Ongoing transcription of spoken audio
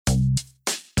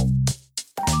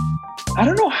I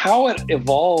don't know how it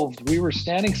evolved. We were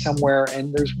standing somewhere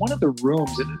and there's one of the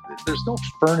rooms, and there's no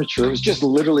furniture. It was just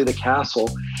literally the castle.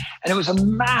 And it was a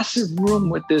massive room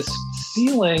with this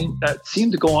ceiling that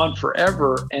seemed to go on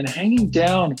forever. And hanging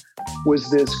down was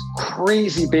this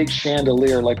crazy big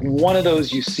chandelier, like one of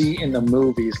those you see in the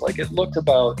movies. Like it looked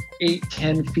about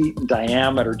 8-10 feet in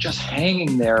diameter, just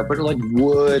hanging there, but like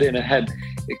wood, and it had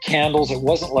candles. It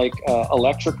wasn't like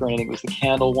electric or anything. It was the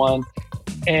candle one.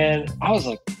 And I was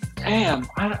like, damn,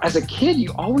 as a kid,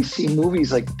 you always see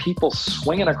movies like people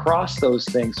swinging across those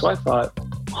things. So I thought,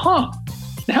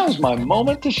 now's my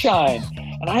moment to shine.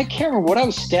 And I can't remember what I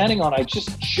was standing on. I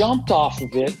just jumped off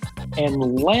of it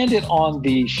and landed on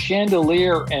the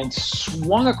chandelier and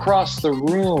swung across the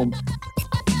room.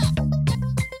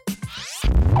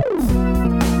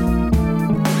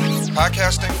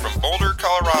 Podcasting from Boulder,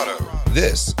 Colorado.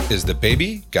 This is the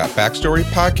Baby Got Backstory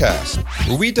podcast,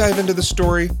 where we dive into the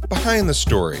story behind the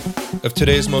story of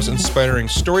today's most inspiring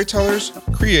storytellers,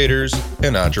 creators,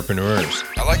 and entrepreneurs.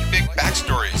 I like big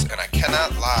backstories, and I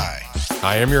cannot lie.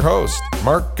 I am your host,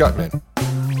 Mark Gutman.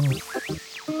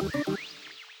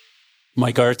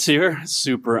 Mike Arts here.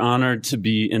 Super honored to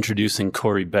be introducing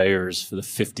Corey Bayers for the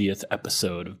 50th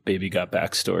episode of Baby Got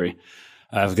Backstory.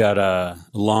 I've got a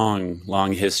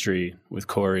long history with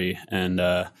Corey, and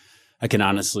I can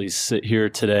honestly sit here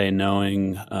today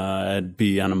knowing I'd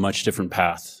be on a much different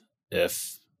path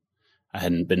if I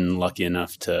hadn't been lucky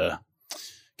enough to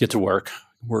get to work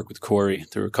with Corey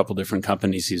through a couple different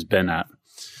companies he's been at.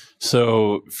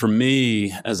 So for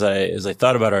me, as I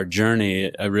thought about our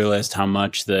journey, I realized how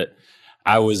much that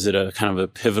I was at a kind of a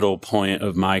pivotal point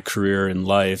of my career in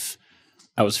life.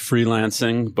 I was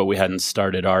freelancing, but we hadn't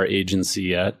started our agency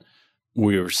yet.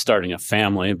 We were starting a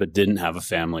family, but didn't have a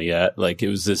family yet. Like it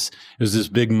was this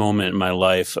big moment in my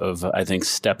life of, I think,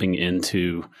 stepping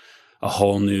into a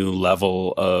whole new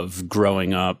level of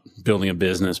growing up, building a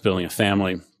business, building a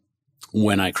family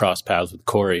when I crossed paths with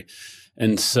Corey.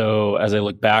 And so as I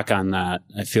look back on that,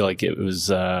 I feel like it was,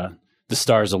 the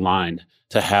stars aligned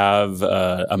to have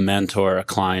a mentor, a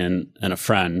client, and a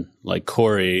friend like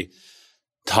Corey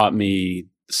taught me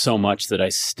so much that I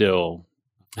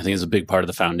think is a big part of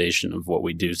the foundation of what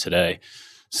we do today.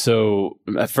 So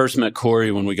I first met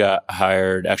Corey when we got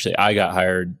hired. Actually, I got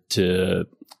hired to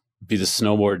be the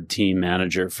snowboard team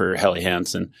manager for Helly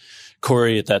Hansen.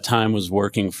 Corey at that time was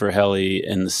working for Helly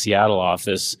in the Seattle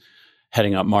office,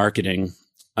 heading up marketing.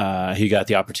 He got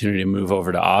the opportunity to move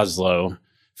over to Oslo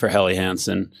for Helly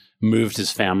Hansen, moved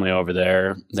his family over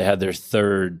there. They had their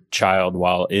third child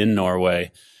while in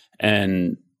Norway.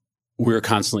 And we were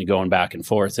constantly going back and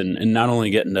forth and not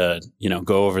only getting to,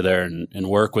 go over there and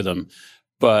work with him,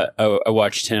 but I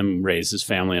watched him raise his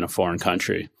family in a foreign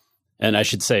country. And I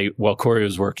should say, while Corey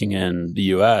was working in the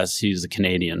US, he's a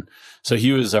Canadian. So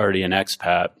he was already an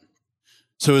expat.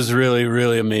 So it was a really,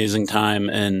 really amazing time.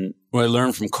 And what I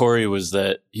learned from Corey was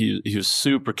that he was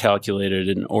super calculated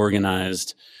and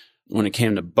organized when it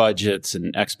came to budgets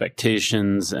and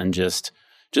expectations and just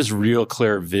real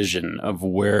clear vision of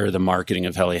where the marketing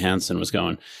of Helly Hansen was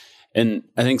going. And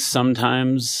I think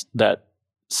sometimes that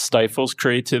stifles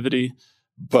creativity,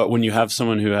 but when you have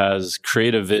someone who has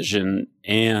creative vision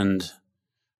and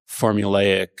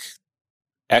formulaic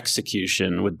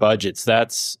execution with budgets,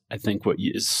 that's, I think, what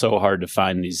is so hard to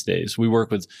find these days. We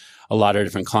work with a lot of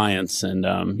different clients and,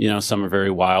 some are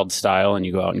very wild style and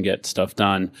you go out and get stuff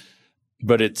done.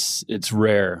 But it's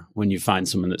rare when you find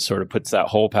someone that sort of puts that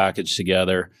whole package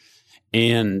together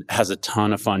and has a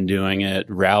ton of fun doing it,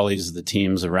 rallies the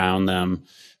teams around them.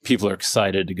 People are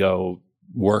excited to go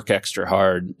work extra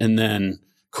hard. And then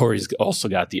Corey's also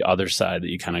got the other side that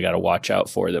you kind of got to watch out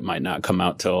for that might not come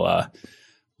out till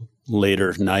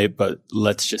later night. But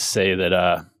let's just say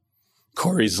that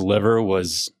Corey's liver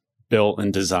was built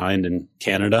and designed in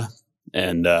Canada.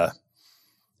 And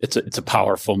it's a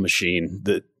powerful machine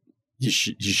that you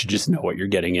should just know what you're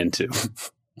getting into.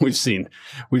 We've seen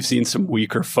some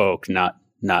weaker folk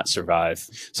not survive.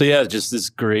 So yeah, just this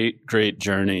great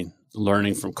journey,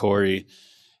 learning from Corey,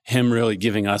 him really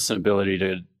giving us an ability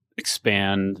to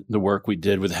expand the work we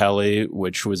did with Helly,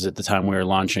 which was at the time we were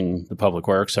launching the Public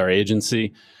Works, our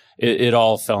agency. It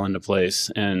all fell into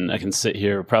place. And I can sit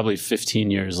here probably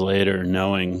 15 years later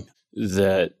knowing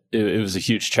that it was a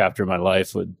huge chapter of my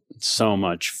life with so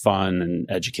much fun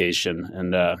and education.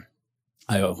 And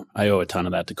I owe a ton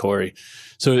of that to Corey.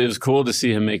 So it was cool to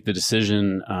see him make the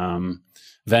decision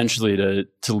eventually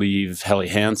to leave Helly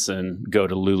Hansen, go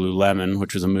to Lululemon,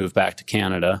 which was a move back to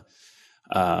Canada.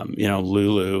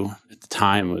 Lulu at the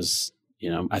time was,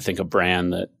 I think a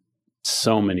brand that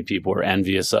so many people were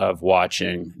envious of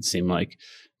watching. It seemed like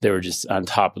they were just on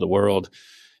top of the world.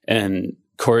 And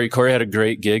Corey had a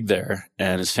great gig there,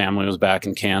 and his family was back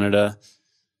in Canada.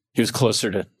 He was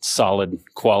closer to solid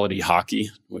quality hockey,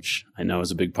 which I know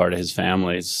is a big part of his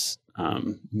family's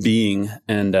being.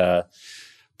 And but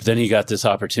then he got this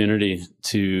opportunity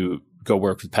to go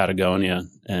work with Patagonia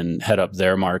and head up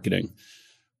their marketing,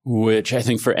 which I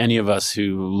think for any of us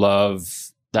who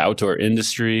love the outdoor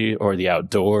industry or the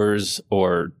outdoors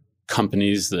or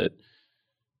companies that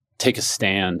take a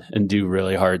stand and do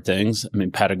really hard things. I mean,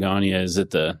 Patagonia is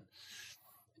at the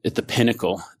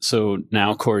pinnacle. So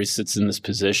now Corey sits in this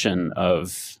position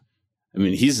of, I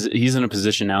mean, he's in a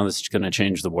position now that's going to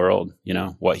change the world. You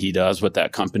know, what he does, what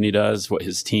that company does, what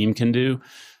his team can do.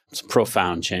 It's a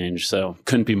profound change. So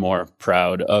couldn't be more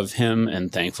proud of him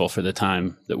and thankful for the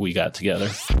time that we got together.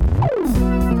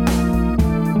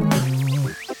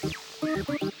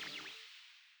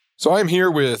 So I'm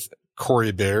here with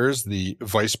Corey Bayers, the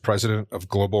Vice President of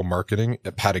Global Marketing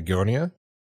at Patagonia.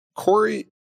 Corey,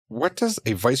 what does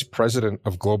a Vice President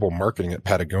of Global Marketing at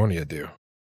Patagonia do?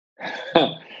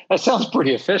 That sounds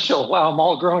pretty official. Wow, I'm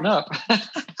all grown up.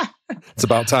 It's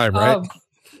about time, right?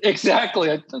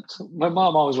 Exactly. My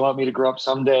mom always wanted me to grow up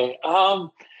someday.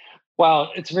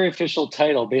 Wow, it's a very official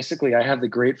title. Basically, I have the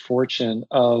great fortune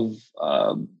of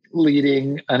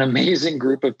leading an amazing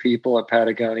group of people at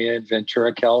Patagonia in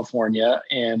Ventura, California,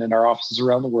 and in our offices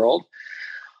around the world,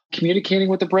 communicating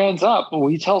with the brands up.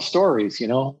 We tell stories,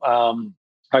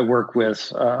 I work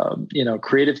with,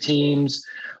 creative teams,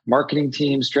 marketing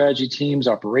teams, strategy teams,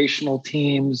 operational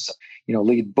teams,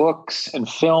 lead books and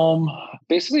film,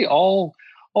 basically all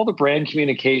the brand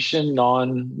communication,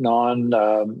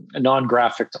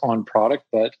 non-graphic on product,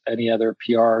 but any other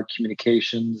PR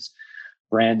communications,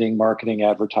 branding, marketing,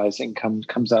 advertising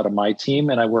comes out of my team.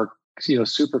 And I work,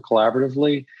 super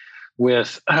collaboratively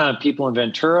with people in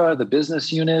Ventura, the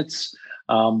business units,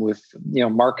 with,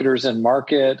 marketers and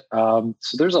market. So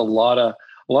there's a lot of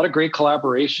great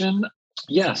collaboration.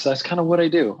 Yes, that's kind of what I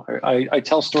do. I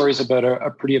tell stories about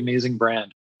a pretty amazing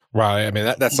brand. Wow. I mean,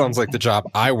 that sounds like the job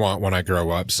I want when I grow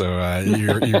up. So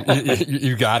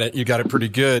you got it. You got it pretty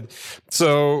good.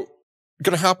 So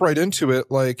going to hop right into it.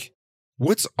 Like,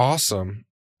 what's awesome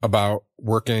about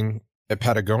working at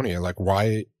Patagonia? Like,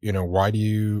 why do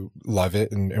you love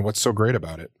it, and what's so great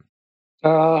about it?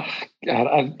 God,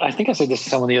 I think I said this to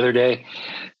someone the other day.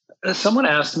 Someone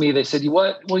asked me, they said,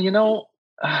 "What? Well,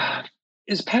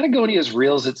 is Patagonia as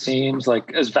real as it seems?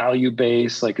 Like, as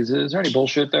value-based? Like, is there any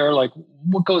bullshit there? Like,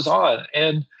 what goes on?"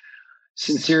 And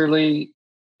sincerely,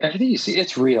 everything you see,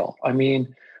 it's real. I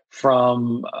mean,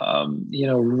 from,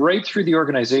 right through the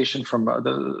organization, from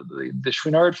the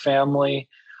Chouinard family,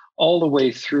 all the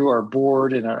way through our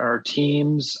board and our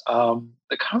teams,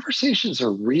 the conversations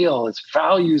are real. It's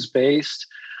values-based.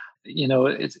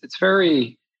 It's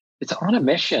on a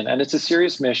mission, and it's a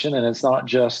serious mission. And it's not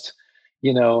just,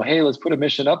 hey, let's put a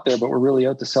mission up there, but we're really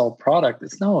out to sell product.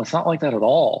 It's not like that at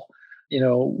all.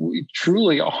 We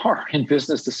truly are in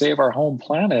business to save our home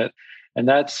planet.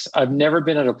 And I've never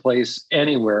been at a place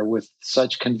anywhere with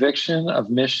such conviction of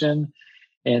mission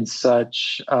and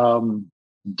such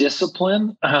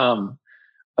discipline of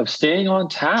staying on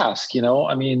task.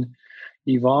 I mean,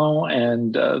 Yvon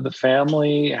and the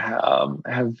family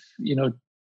have,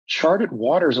 charted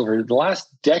waters over the last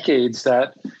decades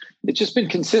that it's just been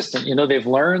consistent. They've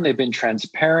learned, they've been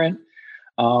transparent,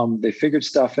 they figured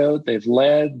stuff out, they've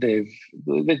led, they've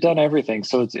done everything.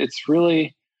 So it's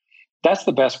really, that's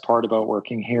the best part about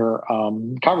working here.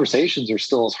 Conversations are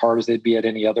still as hard as they'd be at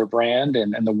any other brand,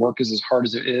 and the work is as hard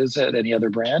as it is at any other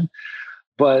brand.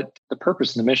 But the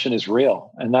purpose and the mission is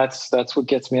real. And that's what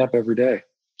gets me up every day.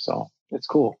 So it's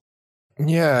cool.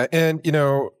 Yeah. And,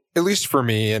 at least for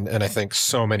me, and I think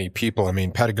so many people, I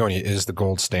mean, Patagonia is the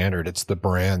gold standard. It's the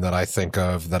brand that I think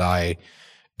of, that I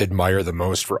admire the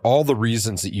most for all the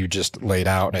reasons that you just laid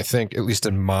out. And I think, at least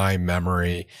in my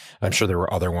memory, I'm sure there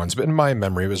were other ones, but in my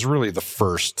memory, it was really the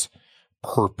first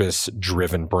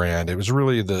purpose-driven brand. It was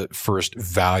really the first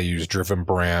values-driven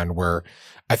brand where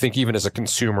I think even as a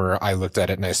consumer, I looked at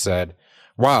it and I said,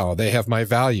 wow, they have my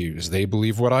values. They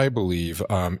believe what I believe.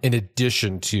 In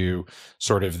addition to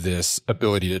sort of this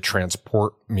ability to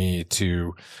transport me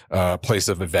to a place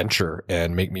of adventure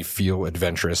and make me feel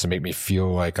adventurous and make me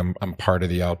feel like I'm part of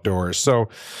the outdoors. So,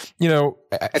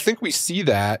 I think we see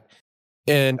that.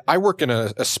 And I work in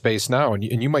a space now, and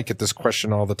you might get this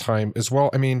question all the time as well.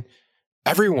 I mean,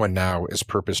 everyone now is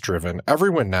purpose driven.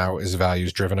 Everyone now is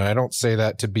values driven. And I don't say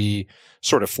that to be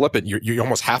sort of flippant. You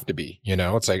almost have to be,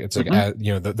 it's like,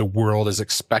 the world is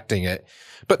expecting it,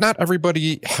 but not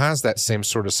everybody has that same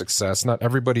sort of success. Not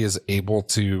everybody is able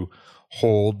to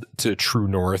hold to true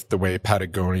north the way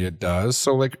Patagonia does.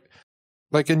 So like,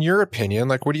 Like, in your opinion,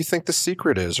 like, what do you think the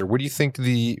secret is? Or what do you think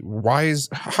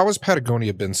how has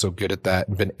Patagonia been so good at that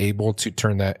and been able to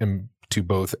turn that into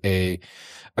both a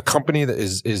company that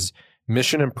is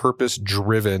mission and purpose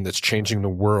driven, that's changing the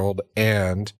world,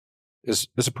 and is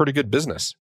a pretty good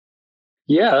business?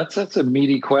 Yeah, that's a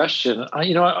meaty question.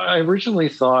 I originally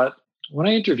thought when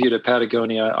I interviewed at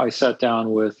Patagonia, I sat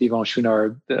down with Yvon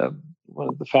Chouinard, one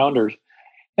of the founders,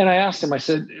 and I asked him, I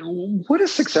said, what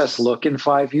does success look in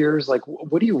 5 years? Like,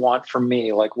 what do you want from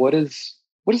me? Like, what does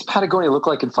Patagonia look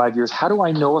like in 5 years? How do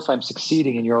I know if I'm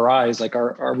succeeding in your eyes? Like,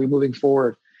 are we moving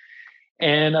forward?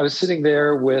 And I was sitting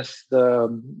there with the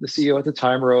CEO at the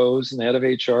time, Rose, and the head of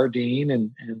HR, Dean,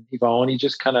 and Yvon. He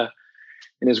just kind of,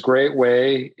 in his great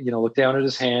way, looked down at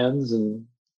his hands and,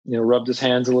 rubbed his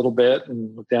hands a little bit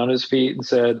and looked down at his feet and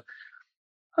said,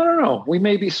 I don't know, we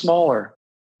may be smaller.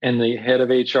 And the head of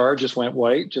HR just went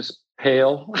white, just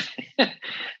pale.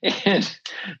 and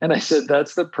I said,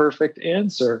 that's the perfect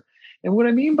answer. And what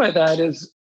I mean by that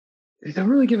is they don't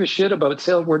really give a shit about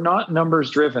sales. We're not numbers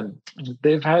driven.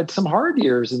 They've had some hard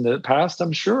years in the past,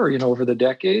 I'm sure, over the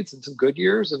decades, and some good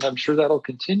years, and I'm sure that'll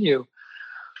continue.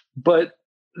 But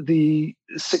the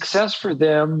success for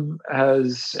them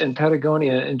and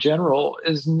Patagonia in general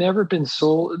has never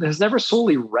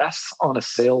solely rests on a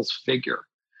sales figure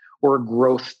or a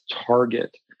growth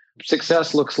target.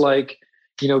 Success looks like,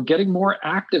 getting more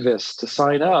activists to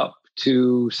sign up,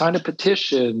 to sign a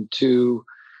petition, to,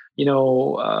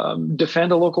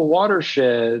 defend a local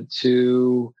watershed,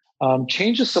 to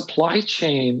change a supply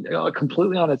chain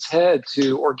completely on its head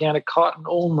to organic cotton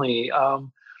only.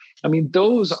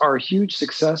 Those are huge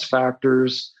success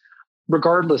factors,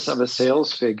 regardless of a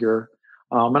sales figure.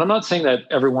 And I'm not saying that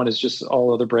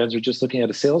all other brands are just looking at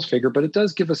a sales figure, but it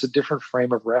does give us a different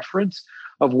frame of reference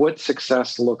of what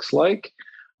success looks like.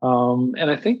 And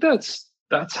I think that's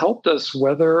helped us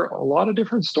weather a lot of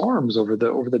different storms over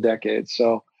the decades.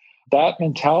 So that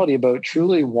mentality about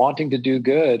truly wanting to do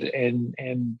good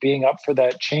and being up for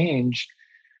that change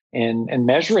and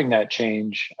measuring that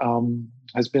change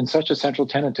has been such a central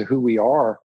tenet to who we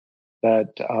are that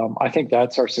I think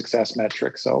that's our success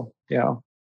metric. So, yeah.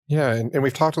 Yeah. And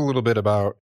we've talked a little bit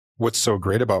about what's so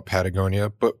great about Patagonia,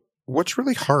 but what's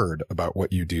really hard about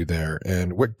what you do there,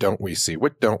 and what don't we see?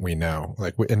 What don't we know?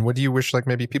 Like, and what do you wish, like,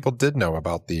 maybe people did know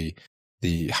about the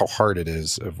how hard it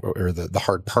is or the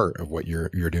hard part of what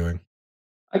you're doing?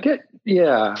 It's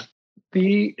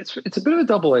a bit of a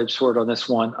double-edged sword on this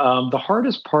one. The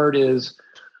hardest part is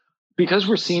because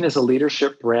we're seen as a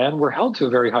leadership brand, we're held to a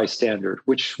very high standard,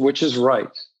 which is right.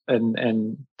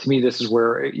 And to me, this is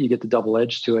where you get the double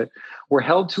edge to it. We're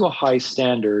held to a high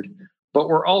standard, but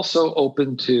we're also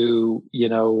open to,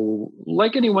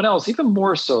 like anyone else, even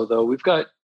more so though, we've got,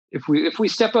 if we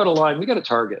step out of line, we got a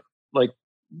target. Like,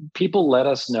 people let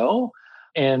us know.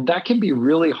 And that can be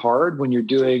really hard when you're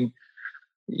doing,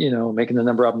 making the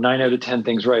number up 9 out of 10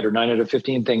 things right, or 9 out of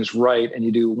 15 things right. And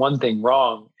you do one thing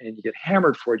wrong and you get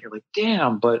hammered for it. You're like,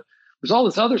 damn, but there's all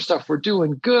this other stuff we're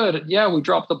doing good. Yeah, we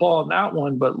dropped the ball on that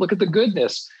one, but look at the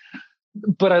goodness.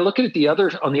 But I look at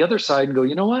it on the other side and go,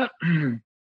 you know what?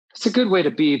 It's a good way to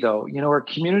be, though. Our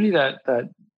community that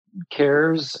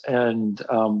cares and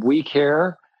we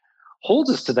care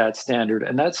holds us to that standard,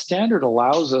 and that standard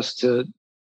allows us to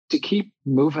keep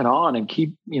moving on and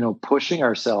keep pushing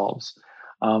ourselves.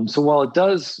 So while it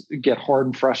does get hard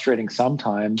and frustrating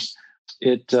sometimes,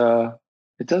 it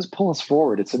does pull us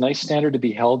forward. It's a nice standard to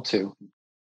be held to.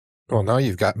 Well, now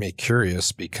you've got me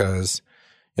curious because,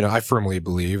 I firmly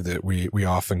believe that we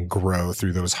often grow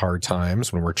through those hard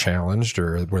times when we're challenged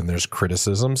or when there's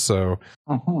criticism. So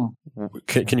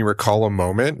can you recall a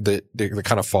moment that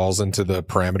kind of falls into the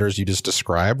parameters you just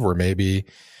described, where maybe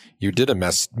you did a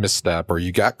misstep or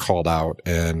you got called out,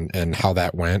 and how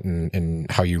that went and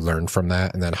how you learned from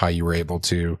that, and then how you were able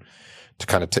to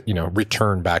kind of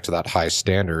return back to that high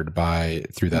standard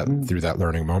through that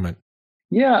learning moment?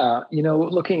 Yeah.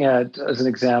 Looking at, as an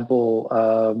example,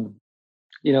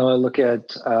 I look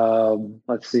at,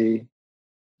 let's see,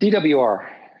 DWR,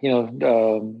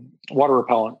 water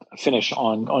repellent finish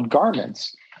on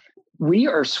garments. We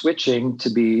are switching to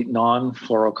be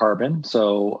non-fluorocarbon,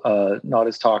 so not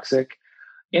as toxic,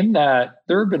 in that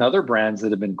there have been other brands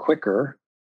that have been quicker,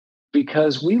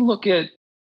 because we look at,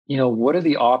 what are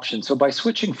the options? So by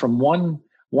switching from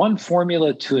one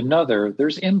formula to another,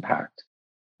 there's impact.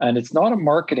 And it's not a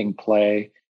marketing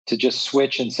play to just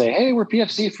switch and say, hey, we're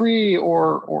PFC free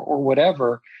or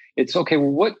whatever. It's okay,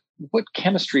 well, what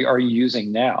chemistry are you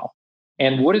using now?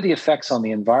 And what are the effects on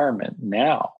the environment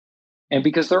now? And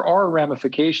because there are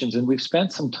ramifications, and we've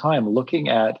spent some time looking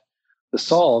at the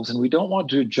solves, and we don't want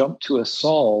to jump to a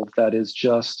solve that is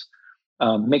just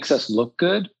makes us look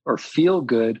good or feel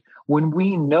good when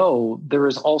we know there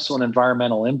is also an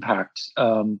environmental impact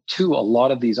to a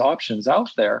lot of these options out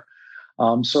there.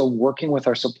 So working with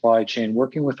our supply chain,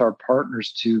 working with our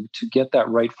partners to get that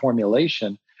right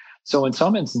formulation. So in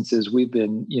some instances, we've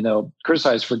been,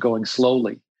 criticized for going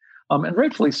slowly, and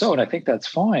rightfully so. And I think that's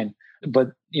fine.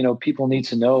 But, people need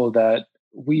to know that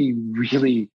we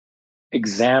really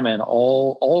examine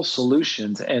all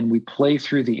solutions and we play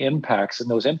through the impacts. And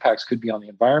those impacts could be on the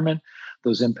environment.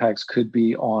 Those impacts could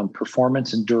be on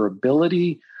performance and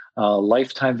durability,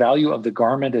 lifetime value of the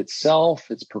garment itself,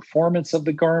 its performance of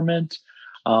the garment,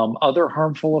 other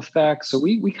harmful effects. So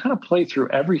we kind of play through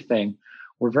everything.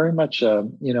 We're very much a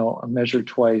measure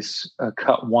twice,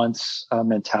 cut once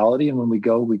mentality. And when we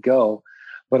go, we go.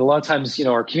 But a lot of times,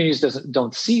 our communities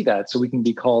don't see that, so we can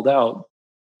be called out.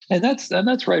 And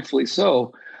that's rightfully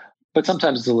so. But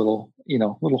sometimes it's a little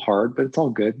hard, but it's all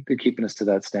good. They're keeping us to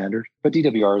that standard. But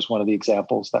DWR is one of the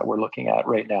examples that we're looking at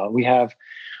right now.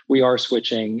 We are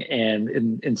switching, and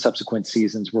in subsequent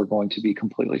seasons, we're going to be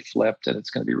completely flipped, and it's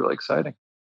going to be really exciting.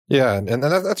 Yeah, and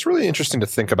that's really interesting to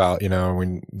think about,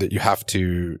 when that you have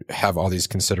to have all these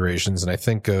considerations. And I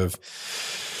think of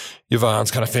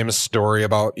Yvonne's kind of famous story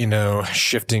about,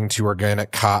 shifting to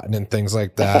organic cotton and things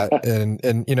like that. and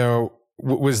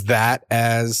was that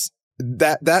as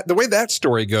that the way that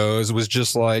story goes was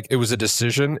just like, it was a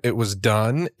decision, it was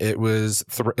done, it was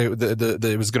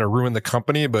it was going to ruin the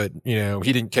company, but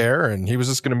he didn't care, and he was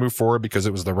just going to move forward because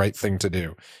it was the right thing to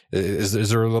do. Is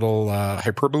there a little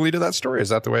hyperbole to that story? Is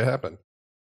that the way it happened?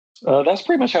 That's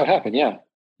pretty much how it happened.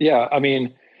 Yeah. I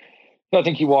mean, I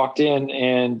think he walked in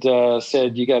and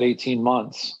said, "You got 18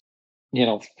 months,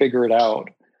 figure it out."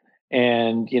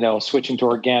 And switching to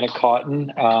organic cotton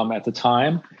at the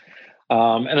time.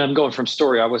 And I'm going from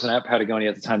story. I wasn't at Patagonia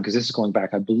at the time because this is going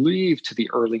back, I believe, to the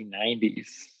early 90s.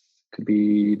 Could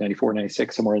be 94,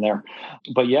 96, somewhere in there.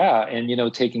 But yeah,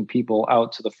 and, taking people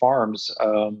out to the farms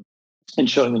and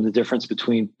showing them the difference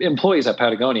between employees at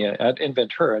Patagonia in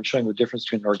Ventura, and showing the difference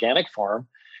between an organic farm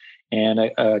and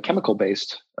a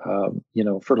chemical-based,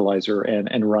 fertilizer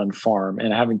and run farm,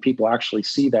 and having people actually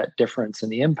see that difference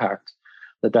and the impact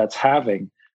that's having.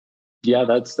 Yeah,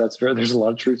 that's fair. There's a lot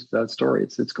of truth to that story.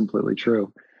 It's completely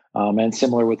true. And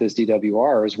similar with this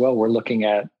DWR as well, we're looking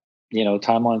at,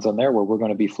 timelines on there where we're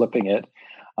going to be flipping it.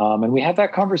 And we had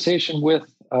that conversation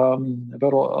with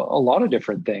about a lot of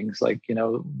different things. Like,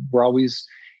 we're always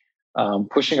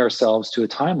pushing ourselves to a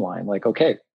timeline. Like,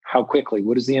 okay, how quickly?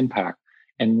 What is the impact?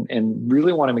 And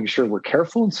really want to make sure we're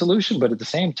careful in solution, but at the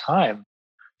same time,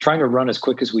 trying to run as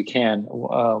quick as we can.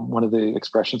 One of the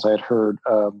expressions I had heard,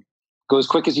 go as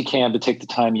quick as you can, but take the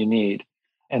time you need.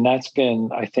 And that's been,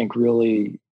 I think,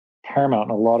 really paramount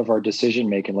in a lot of our decision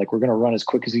making. Like, we're going to run as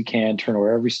quick as we can, turn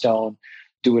over every stone,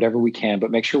 do whatever we can, but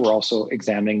make sure we're also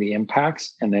examining the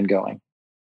impacts and then going.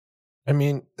 I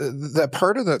mean, that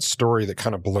part of that story that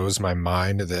kind of blows my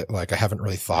mind, that like I haven't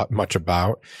really thought much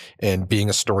about, and being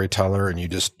a storyteller, and you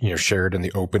just, shared in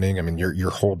the opening, I mean, your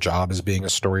whole job is being a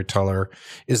storyteller,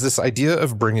 is this idea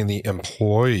of bringing the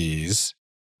employees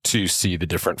to see the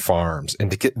different farms and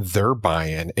to get their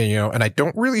buy-in. And I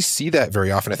don't really see that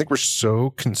very often. I think we're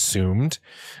so consumed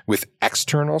with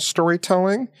external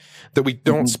storytelling that we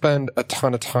don't spend a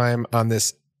ton of time on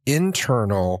this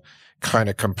internal kind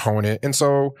of component. And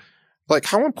so, like,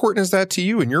 how important is that to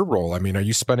you in your role? I mean, are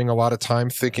you spending a lot of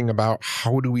time thinking about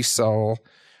how do we sell?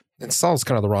 And sell is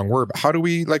kind of the wrong word, but how do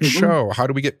we show? How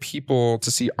do we get people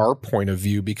to see our point of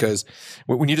view? Because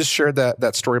when you just shared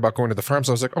that story about going to the farms,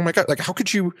 I was like, oh my God, like, how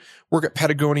could you work at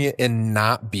Patagonia and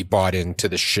not be bought into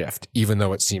the shift, even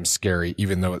though it seems scary,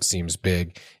 even though it seems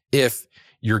big, if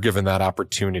you're given that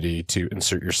opportunity to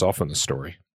insert yourself in the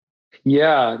story?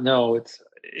 Yeah, no, it's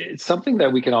something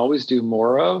that we can always do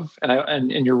more of.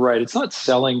 And you're right. It's not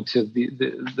selling to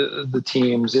the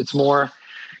teams. It's more,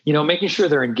 making sure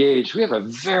they're engaged. We have a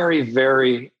very,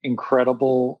 very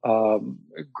incredible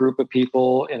group of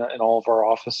people in all of our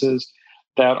offices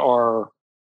that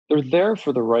they're there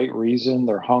for the right reason.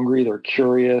 They're hungry, they're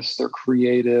curious, they're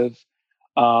creative.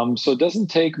 So it doesn't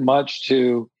take much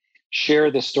to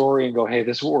share the story and go, hey,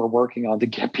 this is what we're working on, to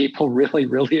get people really,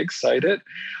 really excited,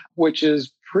 which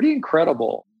is pretty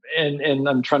incredible. And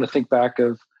I'm trying to think back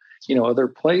of, other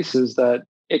places that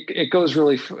it goes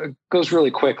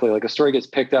really quickly. Like, a story gets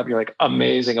picked up, you're like,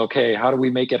 amazing. Okay, how do we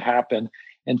make it happen?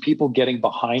 And people getting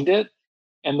behind it.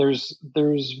 And there's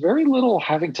very little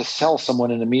having to sell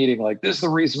someone in a meeting. Like, this is the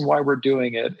reason why we're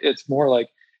doing it. It's more like,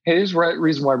 hey, this is the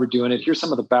reason why we're doing it. Here's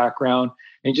some of the background.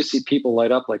 And you just see people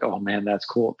light up like, oh man, that's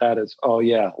cool. That is, oh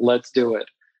yeah, let's do it.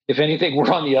 If anything,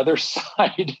 we're on the other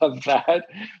side of that.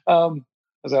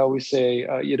 as I always say,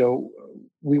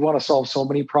 we want to solve so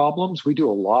many problems. We do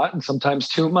a lot, and sometimes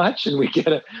too much, and we get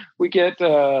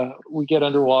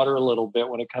underwater a little bit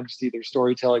when it comes to either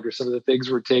storytelling or some of the things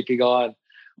we're taking on.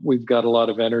 We've got a lot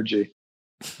of energy.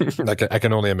 I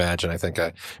can only imagine. I think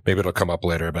maybe it'll come up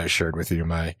later, but I shared with you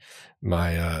my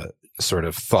sort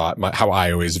of thought, how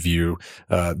I always view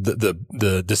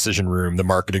the decision room, the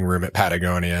marketing room at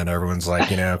Patagonia, and everyone's like,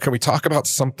 can we talk about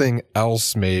something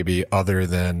else maybe other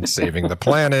than saving the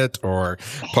planet or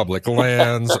public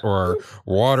lands or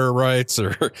water rights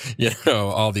or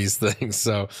all these things.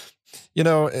 So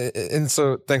and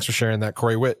so thanks for sharing that,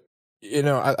 Corey. What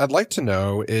I'd like to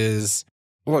know is,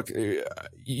 look,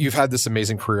 you've had this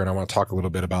amazing career, and I want to talk a little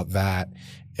bit about that.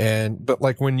 But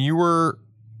like when you were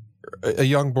a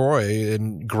young boy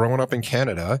and growing up in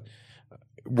Canada,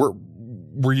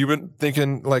 were you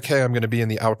thinking like, hey, I'm going to be in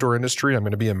the outdoor industry, I'm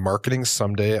going to be in marketing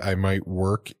someday, I might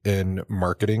work in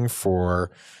marketing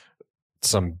for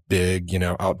some big,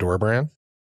 outdoor brand?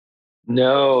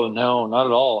 No, not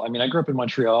at all. I mean, I grew up in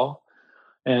Montreal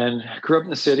and grew up in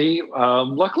the city.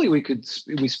 Luckily,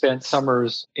 we spent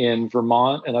summers in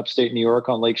Vermont and upstate New York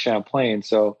on Lake Champlain.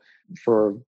 So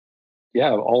for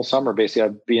all summer, basically,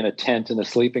 I'd be in a tent and a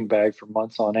sleeping bag for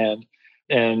months on end.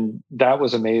 And that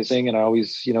was amazing. And I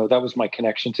always, that was my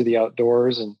connection to the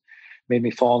outdoors and made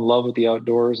me fall in love with the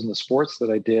outdoors and the sports that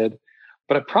I did.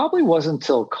 But it probably wasn't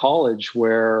until college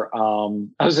where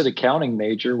I was an accounting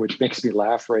major, which makes me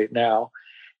laugh right now.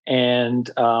 And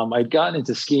I'd gotten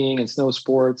into skiing and snow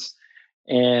sports.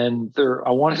 And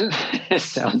it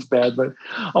sounds bad, but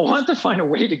I wanted to find a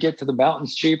way to get to the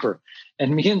mountains cheaper.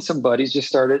 And me and some buddies just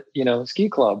started, ski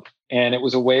club. And it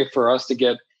was a way for us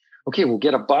to we'll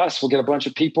get a bus, we'll get a bunch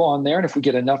of people on there. And if we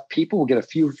get enough people, we'll get a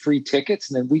few free tickets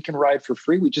and then we can ride for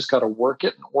free. We just got to work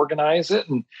it and organize it.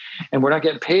 And we're not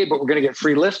getting paid, but we're going to get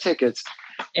free lift tickets.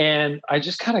 And I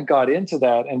just kind of got into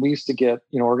that. And we used to get,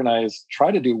 organized,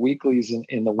 try to do weeklies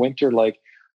in the winter, like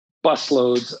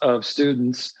busloads of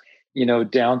students,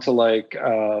 down to like,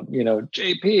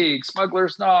 Jay Peak,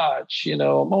 Smuggler's Notch,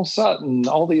 Mo Sutton,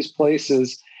 all these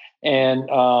places, and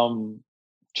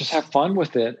just have fun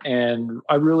with it. And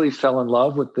I really fell in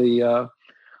love with the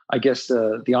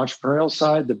entrepreneurial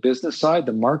side, the business side,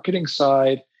 the marketing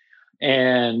side.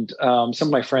 And some of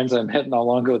my friends I met not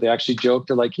long ago, they actually joked,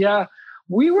 they're like, yeah,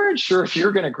 we weren't sure if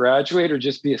you're going to graduate or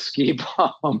just be a ski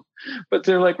bum, but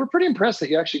they're like, we're pretty impressed that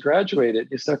you actually graduated,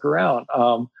 you stuck around.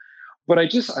 But I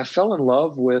fell in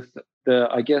love with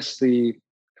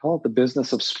call it the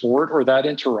business of sport, or that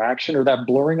interaction, or that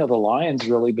blurring of the lines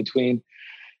really between,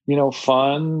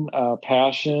 fun,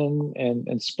 passion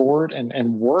and sport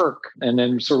and work. And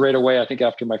then so right away, I think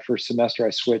after my first semester,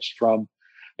 I switched from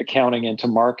accounting into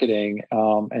marketing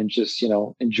and just,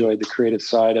 enjoyed the creative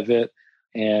side of it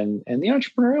and the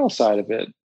entrepreneurial side of it,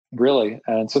 really.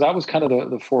 And so that was kind of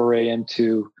the foray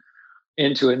into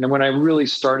it. And when I really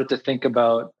started to think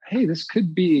about, hey, this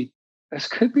could be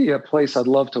a place I'd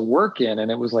love to work in.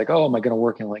 And it was like, oh, am I going to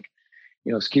work in like,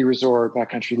 ski resort,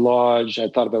 backcountry lodge? I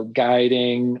thought about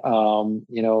guiding,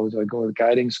 do I go to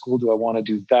guiding school? Do I want to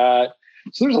do that?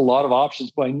 So there's a lot of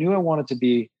options, but I knew I wanted to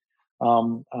be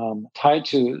tied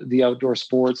to the outdoor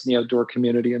sports and the outdoor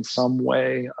community in some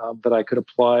way, that I could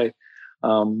apply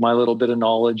my little bit of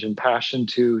knowledge and passion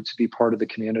to be part of the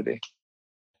community.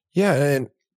 Yeah. And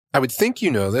I would think you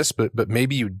know this, but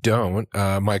maybe you don't.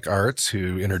 Mike Arts,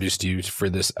 who introduced you for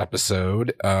this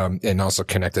episode, and also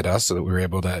connected us so that we were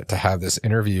able to have this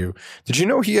interview. Did you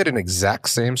know he had an exact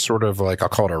same sort of, like, I'll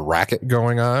call it a racket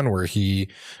going on, where he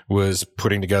was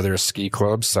putting together a ski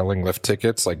club, selling lift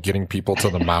tickets, like getting people to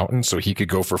the mountain so he could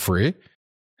go for free?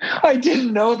 I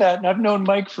didn't know that. And I've known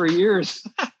Mike for years.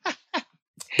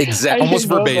 Exactly,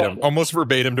 almost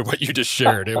verbatim to what you just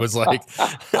shared. It was like,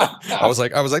 I was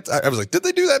like, did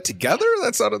they do that together?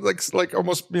 That sounded like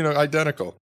almost,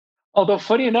 identical. Although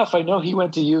funny enough, I know he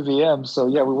went to UVM. So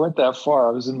yeah, we weren't that far.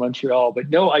 I was in Montreal, but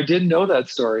no, I didn't know that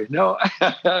story. No,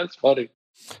 that's funny.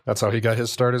 That's how he got his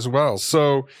start as well.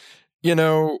 So, and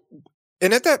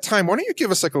at that time, why don't you give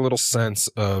us like a little sense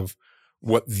of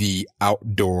what the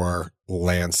outdoor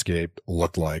landscape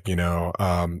looked like?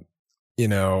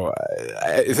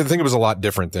 I think it was a lot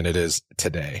different than it is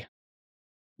today.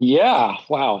 Yeah.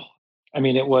 Wow. I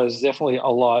mean, it was definitely a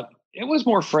lot. It was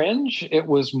more fringe. It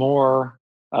was more,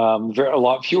 a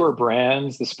lot fewer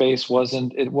brands. The space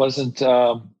wasn't, I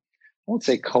won't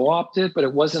say co-opted, but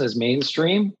it wasn't as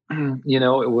mainstream.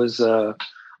 It was a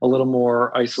little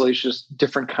more isolationist,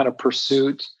 different kind of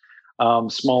pursuit,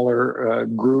 smaller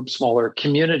group, smaller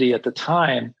community at the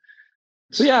time.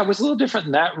 So yeah, it was a little different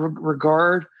in that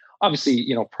regard.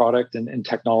 obviously, product and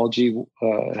technology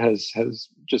has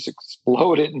just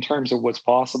exploded in terms of what's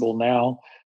possible now.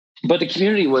 But the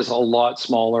community was a lot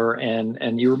smaller,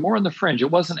 and you were more on the fringe.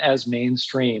 It wasn't as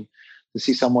mainstream to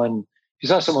see someone. You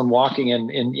saw someone walking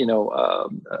in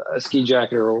a ski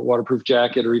jacket or a waterproof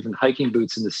jacket or even hiking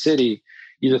boots in the city.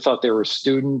 You either thought they were a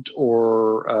student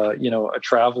or a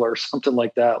traveler or something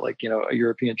like that, like a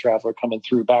European traveler coming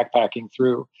through, backpacking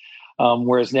through.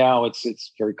 Whereas now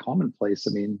it's very commonplace.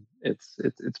 I mean, it's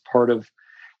part of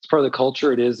the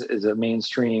culture. It is a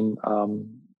mainstream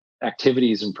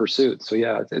activities and pursuits. So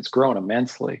yeah, it's grown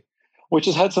immensely, which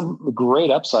has had some great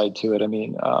upside to it. I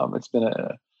mean, it's been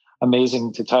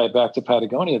amazing to tie it back to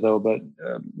Patagonia though, but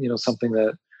something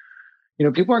that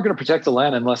people aren't going to protect the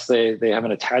land unless they have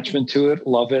an attachment to it,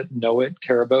 love it, know it,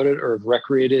 care about it, or have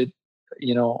recreated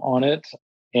on it.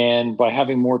 And by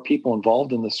having more people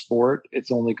involved in the sport,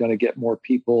 it's only going to get more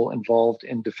people involved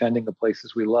in defending the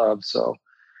places we love. So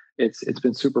it's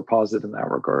been super positive in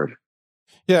that regard.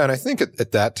 Yeah. And I think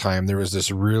at that time, there was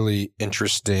this really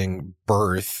interesting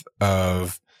birth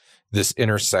of this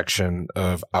intersection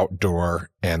of outdoor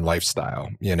and lifestyle,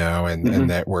 and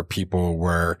that where people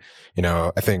were,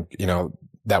 I think,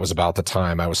 that was about the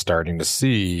time I was starting to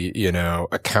see,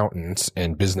 accountants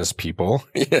and business people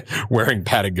wearing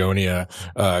Patagonia,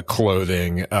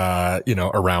 clothing,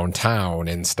 around town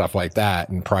and stuff like that.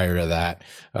 And prior to that,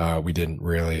 we didn't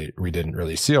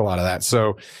really see a lot of that.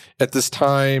 So at this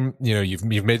time,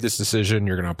 you've made this decision.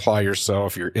 You're going to apply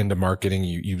yourself. You're into marketing.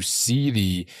 You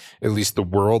see at least the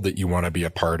world that you want to be a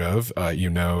part of.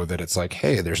 That it's like,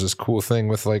 hey, there's this cool thing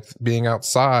with like being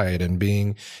outside and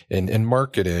being in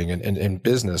marketing and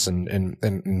business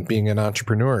and being an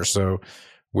entrepreneur. So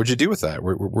what'd you do with that?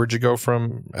 Where'd you go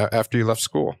from after you left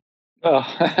school?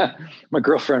 My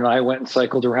girlfriend and I went and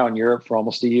cycled around Europe for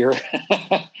almost a year.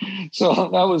 So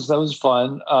that was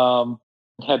fun.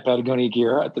 Had Patagonia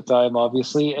gear at the time,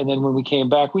 obviously. And then when we came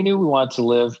back, we knew we wanted to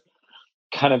live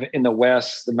kind of in the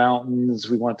West, the mountains.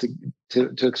 We wanted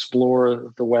to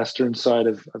explore the Western side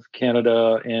of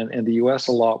Canada and the US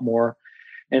a lot more.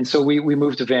 And so we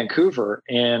moved to Vancouver,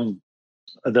 and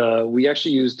we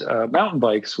actually used mountain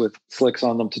bikes with slicks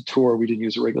on them to tour. We didn't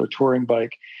use a regular touring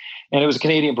bike. And it was a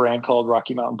Canadian brand called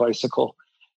Rocky Mountain Bicycle.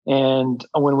 And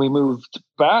when we moved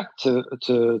back to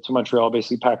Montreal,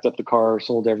 basically packed up the car,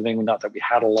 sold everything. Not that we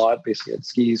had a lot, basically had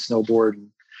skis, snowboard and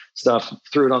stuff,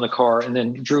 threw it on the car, and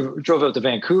then drove out to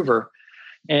Vancouver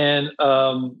and,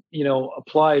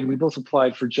 applied. We both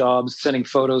applied for jobs, sending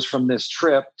photos from this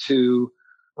trip to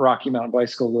Rocky Mountain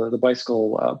Bicycle, the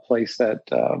bicycle place that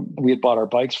we had bought our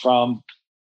bikes from.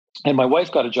 And my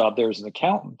wife got a job there as an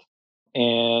accountant.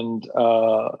 And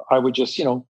I would just,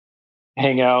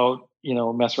 hang out,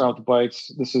 mess around with the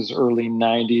bikes. This is early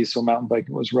 90s. So mountain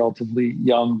biking was relatively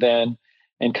young then,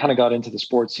 and kind of got into the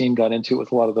sports scene, got into it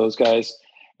with a lot of those guys.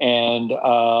 And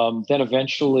then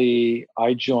eventually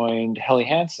I joined Helly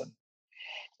Hansen.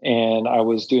 And I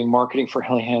was doing marketing for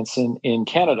Helly Hansen in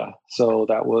Canada. So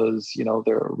that was,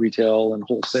 their retail and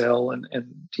wholesale and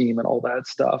team and all that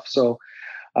stuff. So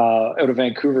out of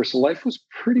Vancouver. So life was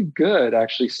pretty good,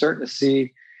 actually, starting to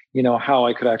see, how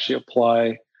I could actually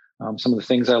apply some of the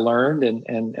things I learned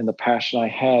and the passion I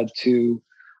had to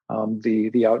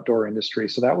the outdoor industry.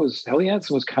 So that was, Helly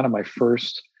Hansen was kind of my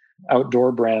first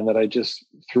outdoor brand that I just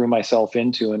threw myself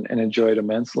into and enjoyed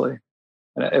immensely.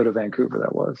 And out of Vancouver,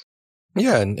 that was.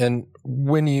 Yeah. And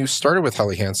when you started with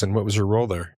Helly Hansen, what was your role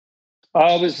there?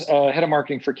 I was head of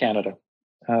marketing for Canada.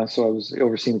 So I was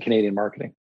overseeing Canadian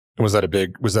marketing. And was that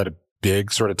a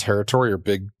big sort of territory or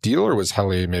big deal, or was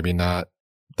Helly maybe not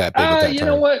that big at that time? You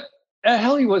know what?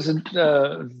 Helly wasn't,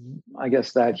 I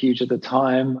guess, that huge at the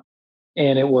time.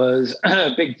 And it was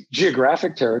a big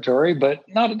geographic territory, but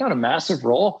not a massive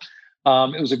role.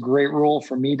 It was a great role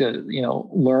for me to,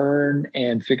 learn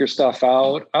and figure stuff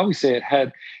out. I always say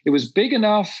it was big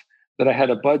enough that I had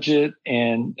a budget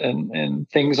and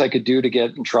things I could do to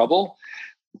get in trouble.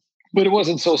 But it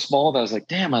wasn't so small that I was like,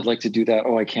 damn, I'd like to do that.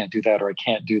 Oh, I can't do that, or I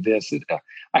can't do this.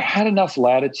 I had enough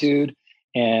latitude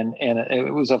and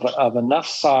it was of enough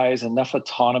size, enough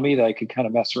autonomy that I could kind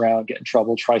of mess around, get in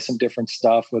trouble, try some different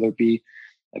stuff, whether it be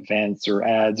events or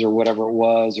ads or whatever it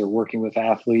was, or working with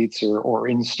athletes or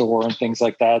in store and things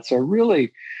like that. So I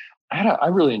really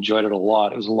enjoyed it a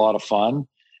lot. It was a lot of fun.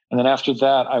 And then after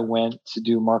that, I went to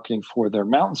do marketing for their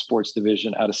mountain sports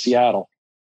division out of Seattle.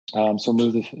 So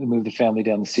moved the family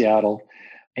down to Seattle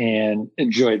and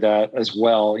enjoyed that as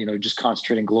well, just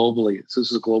concentrating globally. So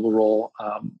this is a global role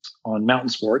on mountain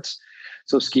sports.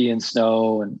 So ski and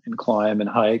snow and climb and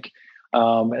hike.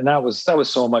 And that was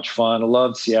so much fun. I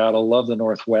loved Seattle, loved the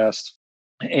Northwest.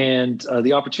 And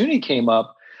the opportunity came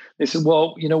up. They said,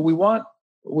 well,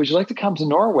 would you like to come to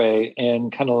Norway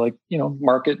and kind of like,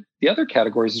 market the other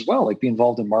categories as well, like be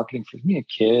involved in marketing for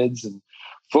kids and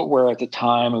footwear at the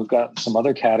time. We've got some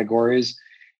other categories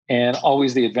and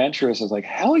always the adventurous. I was like,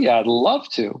 hell yeah, I'd love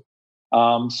to.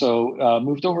 So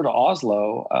moved over to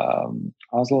Oslo,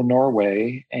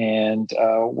 Norway, and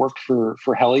worked for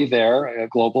Helly there,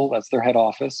 Global. That's their head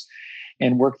office,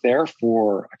 and worked there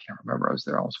for, I can't remember, I was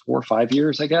there almost 4 or 5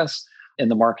 years, I guess, in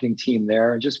the marketing team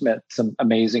there, and just met some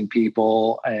amazing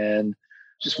people, and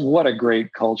just what a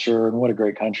great culture and what a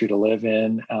great country to live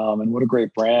in, and what a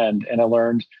great brand. And I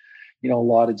learned, a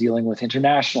lot of dealing with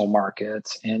international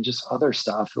markets and just other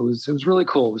stuff. It was really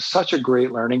cool. It was such a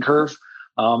great learning curve.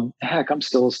 Heck, I'm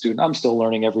still a student. I'm still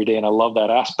learning every day, and I love that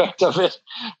aspect of it.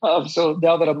 So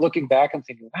now that I'm looking back, I'm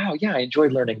thinking, wow, yeah, I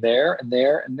enjoyed learning there and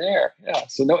there and there. Yeah,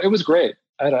 so no, it was great.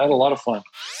 I had a lot of fun.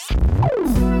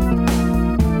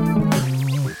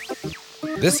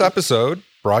 This episode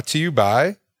brought to you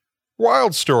by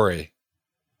Wild Story.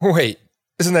 Wait,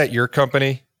 isn't that your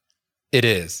company? It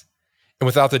is. And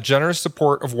without the generous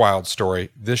support of Wild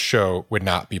Story, this show would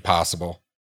not be possible.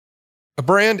 A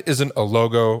brand isn't a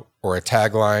logo or a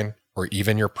tagline or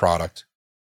even your product.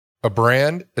 A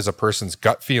brand is a person's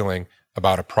gut feeling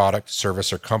about a product,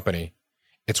 service, or company.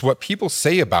 It's what people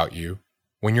say about you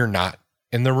when you're not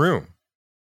in the room.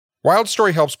 Wild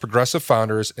Story helps progressive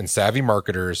founders and savvy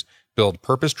marketers build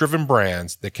purpose-driven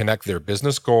brands that connect their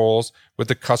business goals with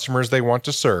the customers they want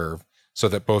to serve so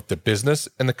that both the business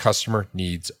and the customer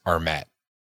needs are met.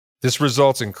 This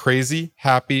results in crazy,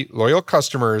 happy, loyal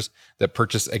customers that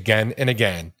purchase again and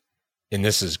again, and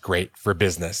this is great for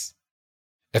business.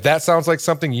 If that sounds like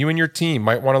something you and your team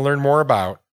might want to learn more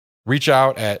about, reach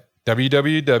out at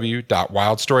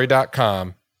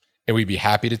www.wildstory.com, and we'd be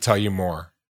happy to tell you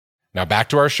more. Now back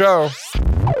to our show.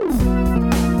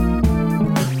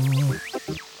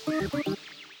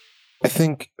 I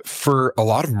think for a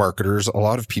lot of marketers, a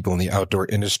lot of people in the outdoor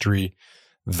industry,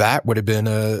 that would have been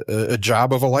a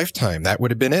job of a lifetime. That would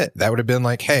have been it. That would have been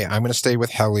like, hey, I'm going to stay with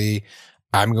Helly.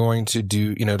 I'm going to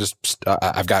do,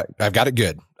 I've got it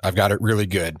good. I've got it really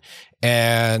good.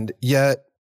 And yet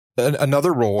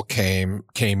another role came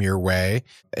your way.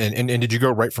 And did you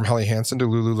go right from Helly Hansen to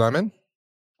Lululemon?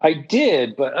 I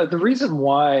did, but the reason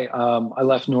why I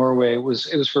left Norway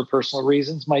was for personal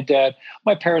reasons. My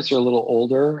parents are a little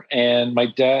older, and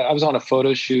I was on a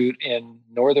photo shoot in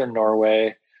northern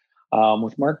Norway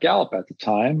with Mark Gallup at the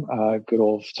time, a good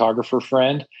old photographer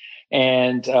friend.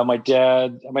 And my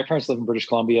parents live in British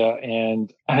Columbia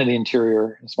and in the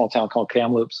interior, a small town called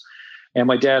Kamloops. And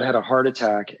my dad had a heart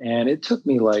attack, and it took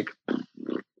me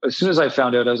as soon as I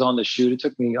found out I was on the shoot, it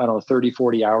took me, 30,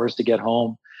 40 hours to get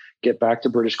back to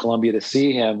British Columbia to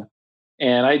see him.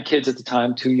 And I had kids at the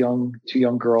time, two young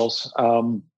girls.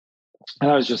 And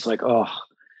I was just like, I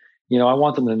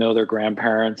want them to know their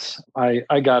grandparents. I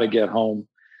got to get home.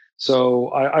 So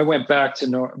I went back to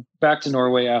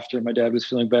Norway after my dad was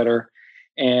feeling better.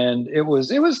 And it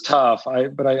was tough.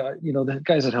 But the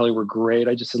guys at Helly were great.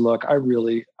 I just said, look, I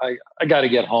got to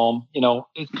get home.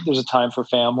 There's a time for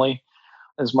family.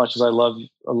 As much as I love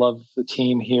the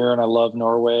team here and I love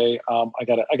Norway, I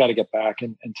gotta get back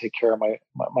and take care of my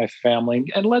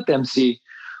family and let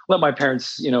my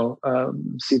parents, see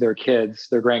their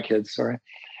grandkids. Sorry.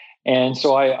 And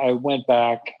so I went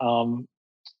back, and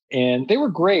they were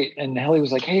great. And Helly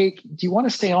was like, hey, do you want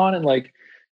to stay on and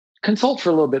consult for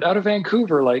a little bit out of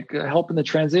Vancouver, help in the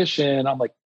transition? I'm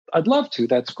like, I'd love to.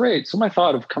 That's great. So my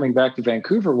thought of coming back to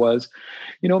Vancouver was,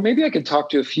 maybe I could talk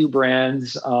to a few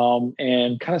brands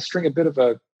and kind of string a bit of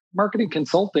a marketing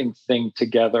consulting thing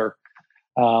together,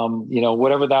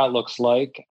 whatever that looks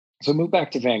like. So I moved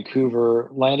back to Vancouver,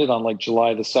 landed on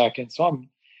July the 2nd. So I'm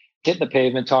hitting the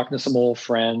pavement, talking to some old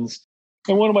friends.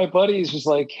 And one of my buddies was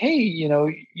like, hey,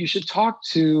 you should talk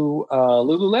to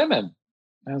Lululemon.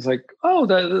 And I was like, oh,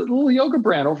 the little yoga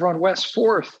brand over on West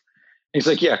 4th. He's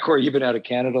like, yeah, Corey, you've been out of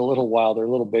Canada a little while. They're a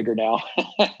little bigger now.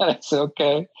 I said,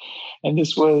 okay. And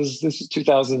this is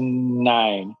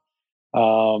 2009.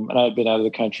 And I've been out of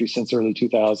the country since early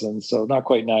 2000. So not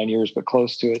quite 9 years, but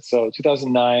close to it. So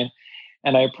 2009.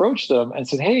 And I approached them and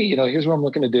said, hey, here's what I'm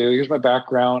looking to do. Here's my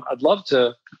background. I'd love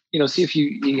to, see if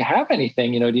you have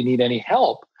anything, do you need any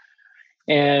help?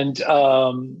 And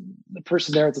the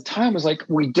person there at the time was like,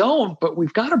 we don't, but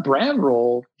we've got a brand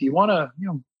role. Do you want to,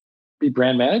 be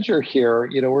brand manager here?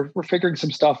 We're figuring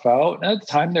some stuff out. And at the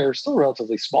time, they're still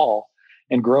relatively small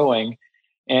and growing.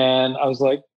 And I was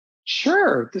like,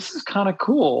 sure, this is kind of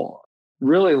cool.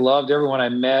 Really loved everyone I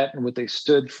met and what they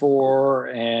stood for.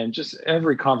 And just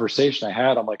every conversation I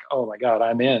had, I'm like, oh my God,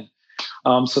 I'm in.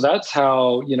 So that's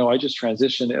how, I just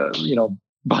transitioned,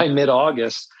 by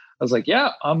mid-August, I was like,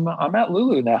 yeah, I'm at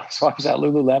Lulu now. So I was at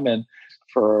Lululemon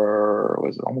for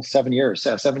was it almost 7 years.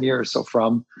 Yeah, 7 years. So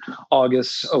from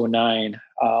August '09,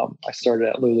 I started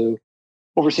at Lulu,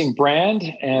 overseeing brand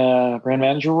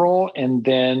manager role, and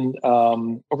then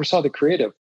oversaw the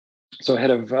creative. So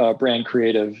head of brand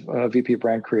creative, VP of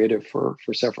brand creative for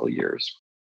several years.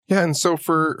 Yeah, and so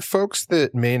for folks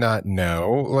that may not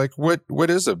know, like what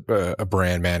is a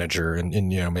brand manager, and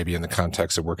maybe in the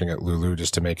context of working at Lulu,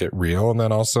 just to make it real, and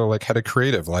then also like head of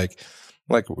creative, like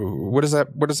what does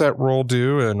that role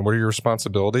do, and what are your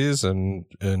responsibilities, and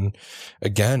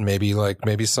again maybe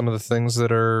some of the things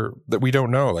that we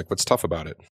don't know, like what's tough about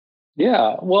it.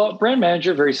 Yeah, well, brand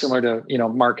manager very similar to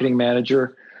marketing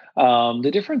manager. The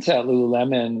difference at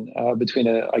Lululemon between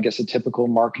a typical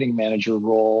marketing manager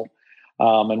role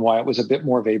and why it was a bit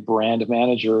more of a brand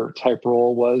manager type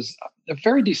role was a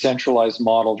very decentralized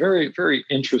model, very, very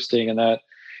interesting in that,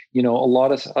 a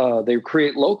lot of they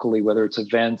create locally, whether it's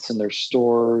events in their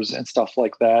stores and stuff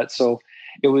like that. So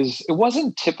it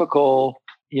wasn't typical,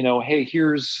 hey,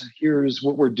 here's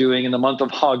what we're doing in the month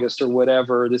of August or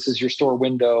whatever. This is your store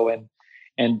window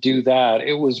and do that.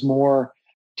 It was more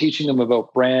teaching them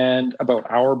about brand, about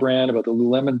our brand, about the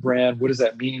Lululemon brand. What does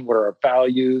that mean? What are our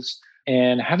values?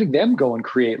 And having them go and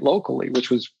create locally,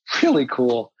 which was really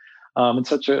cool, and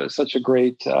such a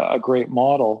great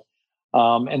model.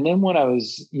 And then when I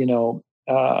was, before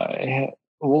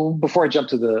I jumped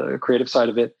to the creative side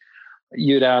of it,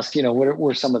 you'd ask, what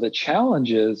were some of the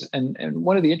challenges? And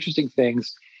one of the interesting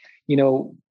things,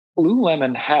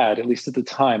 Lululemon had, at least at the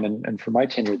time, and for my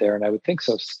tenure there, and I would think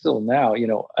so still now,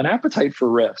 an appetite for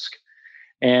risk.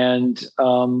 And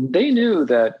they knew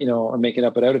that, I'm making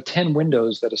up, but out of 10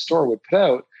 windows that a store would put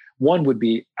out, one would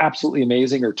be absolutely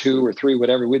amazing, or two or three,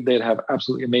 whatever. They'd have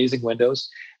absolutely amazing windows.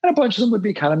 And a bunch of them would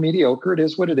be kind of mediocre. It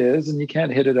is what it is. And you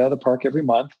can't hit it out of the park every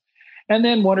month. And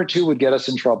then one or two would get us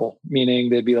in trouble, meaning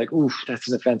they'd be like, oof, that's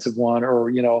an offensive one.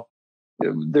 Or,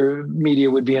 their media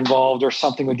would be involved or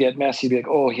something would get messy. You'd be like,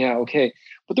 oh, yeah, okay.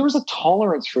 But there was a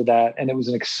tolerance for that. And it was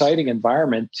an exciting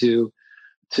environment to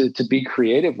be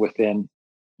creative within.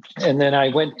 And then I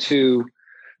went to,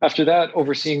 after that,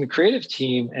 overseeing the creative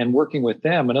team and working with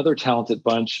them, another talented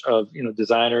bunch of,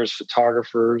 designers,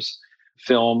 photographers,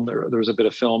 film. There was a bit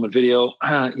of film and video,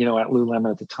 at Lululemon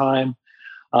at the time.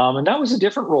 And that was a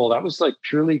different role. That was like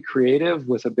purely creative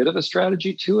with a bit of a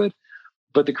strategy to it.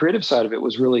 But the creative side of it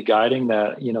was really guiding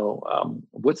that,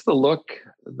 what's the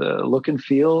look and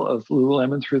feel of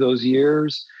Lululemon through those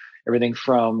years. Everything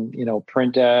from,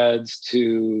 print ads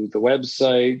to the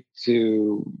website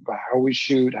to how we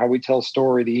shoot, how we tell a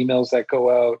story, the emails that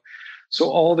go out. So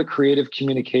all the creative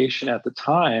communication at the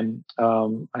time,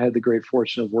 I had the great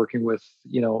fortune of working with,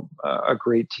 a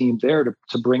great team there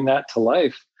to bring that to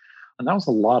life. And that was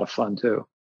a lot of fun too.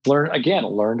 Learned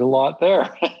a lot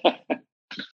there.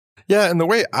 Yeah. And the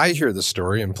way I hear the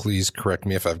story, and please correct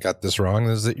me if I've got this wrong,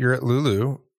 is that you're at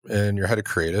Lulu and you're head of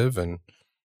creative and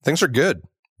things are good.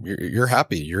 You're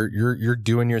happy. You're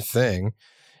doing your thing,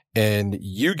 and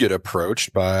you get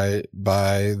approached by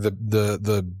the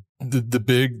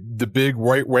big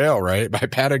white whale, right? By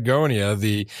Patagonia.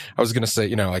 I was going to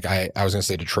say, I was going to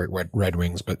say Detroit Red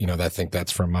Wings, but I think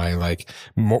that's from my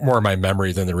more my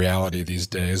memory than the reality these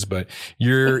days. But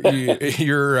you're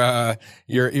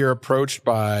approached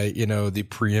by the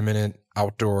preeminent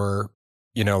outdoor,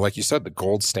 like you said, the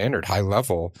gold standard, high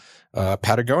level,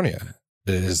 Patagonia.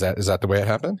 Is that the way it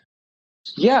happened?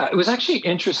 Yeah, it was actually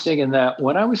interesting in that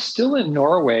when I was still in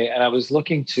Norway and I was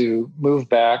looking to move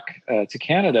back to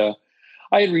Canada,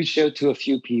 I had reached out to a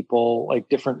few people, like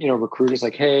different, recruiters,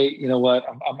 like, hey, you know what,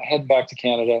 I'm heading back to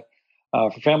Canada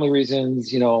for family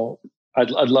reasons. I'd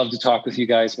love to talk with you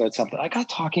guys about something. I got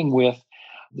talking with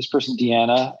this person,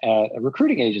 Deanna, at a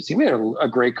recruiting agency. We had a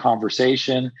great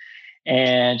conversation,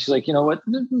 and she's like, you know what,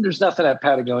 there's nothing at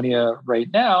Patagonia right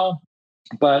now,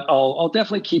 but I'll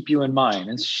definitely keep you in mind.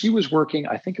 And she was working,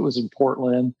 I think it was in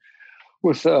Portland,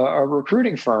 with a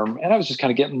recruiting firm. And I was just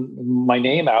kind of getting my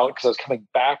name out because I was coming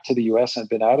back to the US and I'd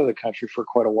been out of the country for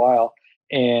quite a while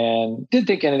and didn't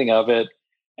think anything of it.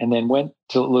 And then went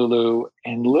to Lulu,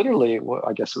 and literally,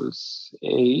 I guess it was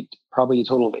probably a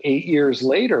total of 8 years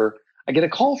later, I get a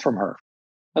call from her.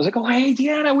 I was like, oh, hey,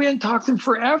 Deanna, we hadn't talked in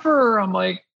forever. I'm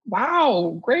like,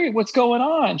 wow, great. What's going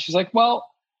on? She's like, well,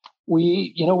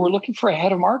 we're looking for a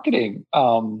head of marketing.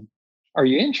 Are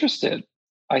you interested?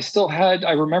 I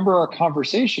remember our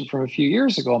conversation from a few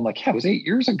years ago. I'm like, yeah, it was 8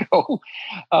 years ago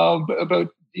about,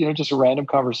 just a random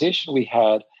conversation we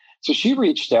had. So she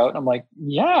reached out and I'm like,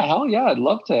 yeah, hell yeah, I'd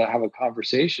love to have a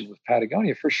conversation with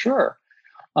Patagonia for sure.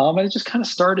 And it just kind of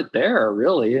started there,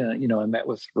 really. I met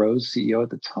with Rose, CEO at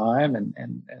the time, and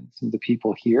some of the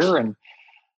people here, and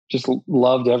just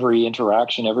loved every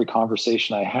interaction, every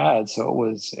conversation I had. So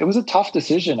it was a tough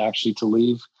decision actually to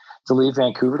leave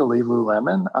Vancouver, to leave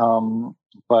Lululemon.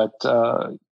 But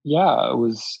yeah,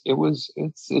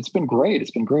 it's been great.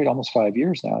 It's been great, almost 5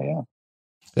 years now. Yeah.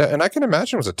 Yeah, and I can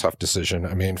imagine it was a tough decision.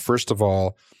 I mean, first of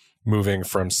all, moving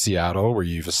from Seattle, where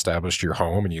you've established your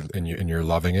home and you're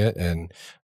loving it, and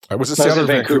was it Seattle or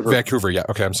Vancouver? Vancouver, yeah.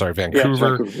 Okay, I'm sorry,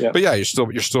 Vancouver. Yeah, yeah. But yeah,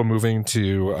 you're still moving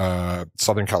to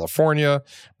Southern California.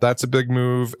 That's a big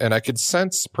move, and I could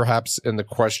sense perhaps in the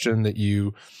question that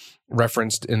you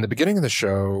referenced in the beginning of the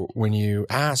show when you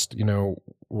asked,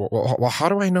 well, how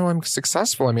do I know I'm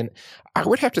successful? I mean, I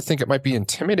would have to think it might be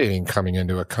intimidating coming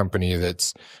into a company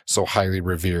that's so highly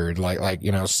revered,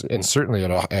 and certainly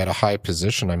at a high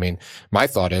position. I mean, my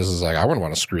thought is like, I wouldn't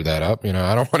want to screw that up. I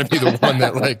don't want to be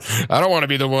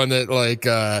the one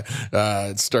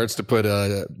that starts to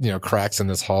put, cracks in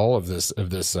this hull of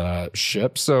this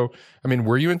ship. So, I mean,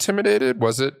 were you intimidated?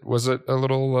 Was it a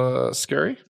little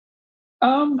scary? I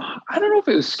don't know if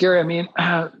it was scary. I mean,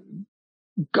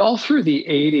 all through the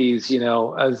 80s,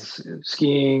 as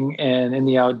skiing and in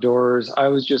the outdoors, I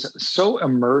was just so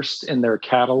immersed in their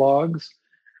catalogs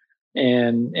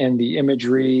and the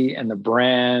imagery and the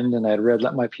brand. And I'd read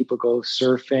Let My People Go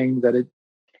Surfing, that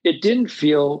it didn't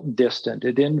feel distant.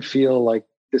 It didn't feel like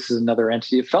this is another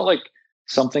entity. It felt like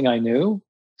something I knew,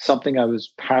 something I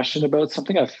was passionate about,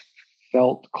 something I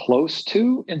felt close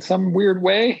to in some weird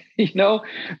way,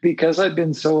 because I'd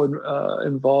been so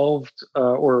involved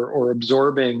or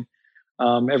absorbing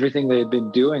everything they had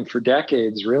been doing for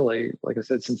decades, really, like I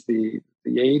said, since the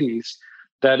 80s,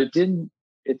 that it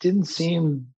didn't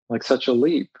seem like such a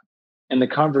leap. And the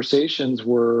conversations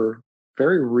were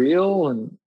very real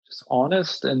and just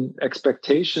honest, and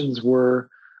expectations are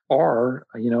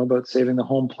about saving the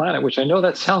home planet, which I know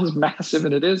that sounds massive,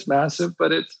 and it is massive,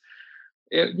 but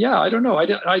I don't know.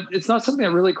 It's not something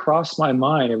that really crossed my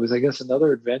mind. It was, I guess,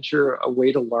 another adventure, a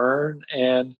way to learn.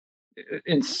 And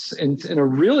in a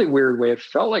really weird way, it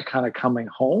felt like kind of coming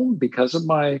home because of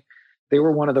they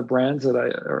were one of the brands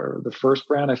or the first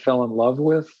brand I fell in love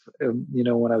with,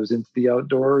 when I was into the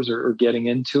outdoors or getting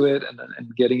into it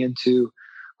and getting into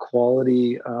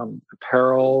quality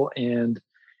apparel and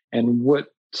what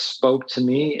spoke to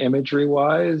me imagery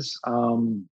wise.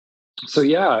 So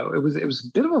yeah, it was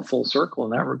a bit of a full circle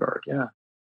in that regard. Yeah.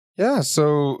 Yeah.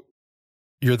 So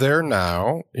you're there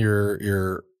now.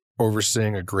 You're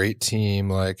overseeing a great team.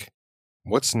 Like,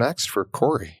 what's next for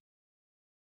Corey?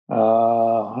 I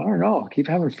don't know. Keep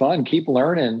having fun. Keep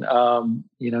learning.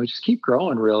 Just keep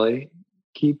growing. Really.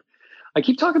 I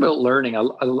keep talking about learning.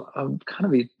 I'm kind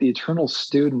of the eternal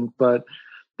student, but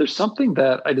there's something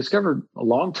that I discovered a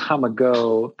long time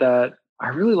ago that I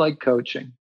really like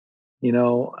coaching.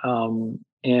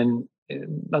 And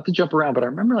not to jump around, but I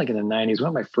remember like in the 90s, one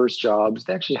of my first jobs,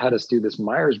 they actually had us do this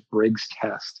Myers-Briggs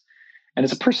test. And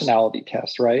it's a personality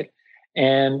test, right?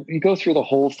 And you go through the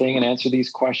whole thing and answer these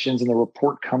questions, and the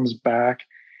report comes back.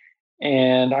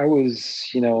 And I was,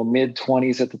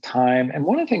 mid-20s at the time. And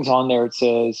one of the things on there, it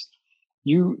says,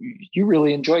 you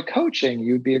really enjoy coaching.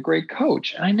 You'd be a great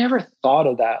coach. And I never thought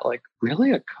of that. Like,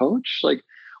 really, a coach? Like,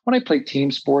 when I played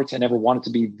team sports, I never wanted to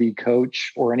be the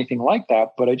coach or anything like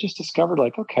that. But I just discovered,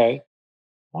 like, okay,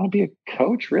 I want to be a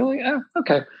coach, really?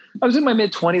 Okay. I was in my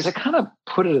mid-20s. I kind of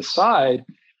put it aside.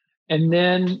 And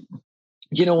then,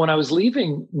 when I was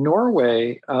leaving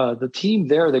Norway, the team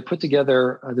there, they put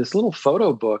together this little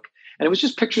photo book. And it was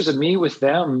just pictures of me with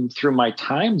them through my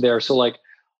time there. So, like,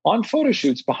 on photo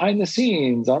shoots, behind the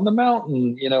scenes, on the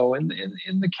mountain, in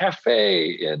the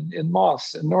cafe in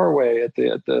Moss in Norway, at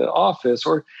the office,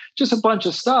 or just a bunch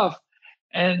of stuff.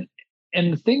 And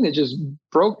the thing that just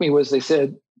broke me was they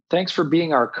said, "Thanks for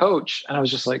being our coach." And I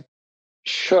was just like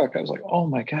shook. I was like, "Oh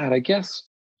my God, I guess,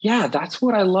 yeah, that's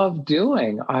what I love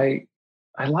doing. I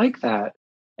like that."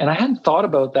 And I hadn't thought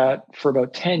about that for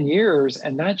about 10 years,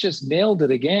 and that just nailed it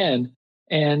again.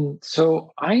 And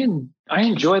so I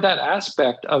enjoy that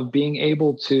aspect of being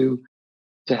able to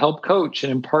help coach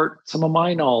and impart some of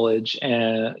my knowledge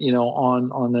and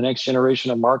on the next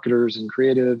generation of marketers and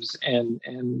creatives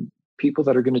and people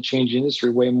that are going to change the industry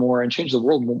way more and change the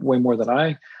world way more than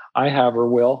I have or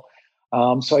will.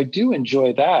 So I do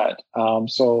enjoy that.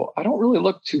 So I don't really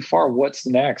look too far what's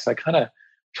next. I kind of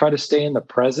try to stay in the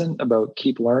present about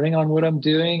keep learning on what I'm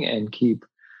doing and keep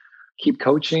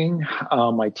coaching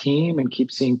my team and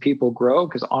keep seeing people grow.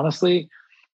 Because honestly,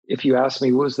 if you ask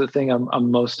me what was the thing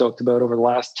I'm most stoked about over the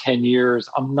last 10 years,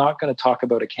 I'm not going to talk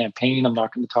about a campaign. I'm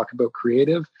not going to talk about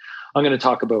creative. I'm going to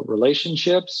talk about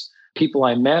relationships. people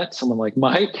I met, someone like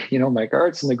Mike, Mike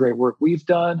Arts, and the great work we've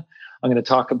done. I'm going to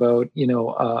talk about,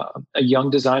 a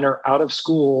young designer out of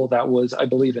school that was, I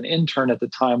believe, an intern at the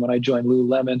time when I joined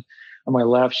Lululemon. On my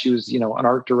left, she was, an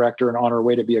art director and on her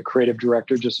way to be a creative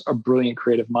director, just a brilliant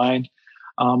creative mind.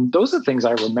 Those are the things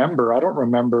I remember. I don't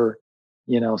remember,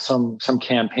 some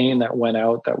campaign that went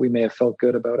out that we may have felt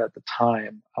good about at the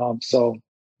time. So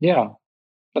yeah,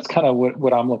 that's kind of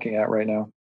what I'm looking at right now.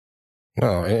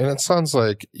 No, and it sounds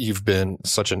like you've been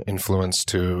such an influence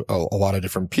to a lot of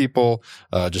different people.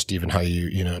 Just even how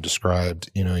you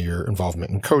described, your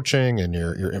involvement in coaching and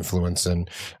your influence in,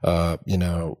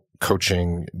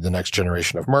 coaching the next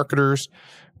generation of marketers.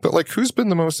 But like, who's been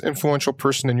the most influential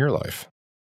person in your life?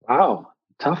 Wow,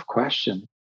 tough question.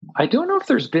 I don't know if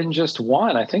there's been just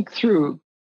one. I think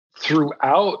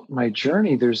throughout my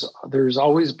journey, there's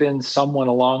always been someone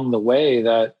along the way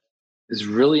that has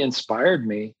really inspired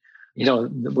me.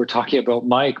 We're talking about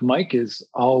Mike. Mike is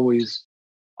always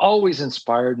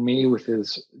inspired me with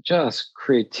his just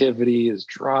creativity, his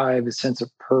drive, his sense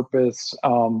of purpose,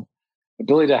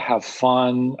 ability to have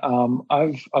fun.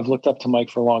 I've looked up to Mike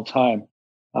for a long time.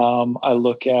 I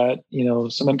look at,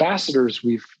 some ambassadors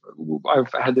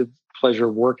I've had the pleasure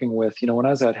of working with. When I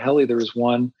was at Helly, there was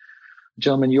one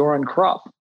gentleman, Joran Kropp,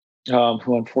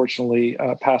 who unfortunately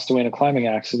passed away in a climbing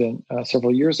accident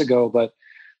several years ago, but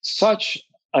such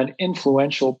an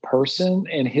influential person,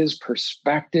 and his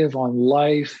perspective on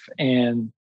life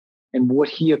and what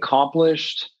he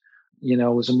accomplished,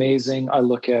 was amazing. I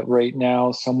look at right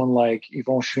now someone like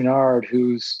Yvon Chouinard,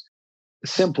 who's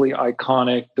simply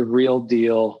iconic, the real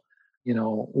deal,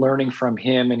 learning from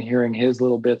him and hearing his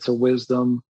little bits of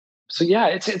wisdom. So yeah,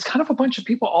 it's kind of a bunch of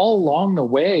people all along the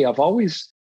way. I've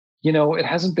always, it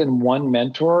hasn't been one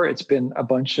mentor. It's been a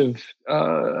bunch of,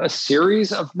 a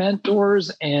series of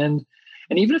mentors, and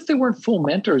even if they weren't full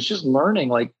mentors, just learning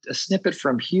like a snippet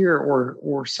from here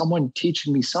or someone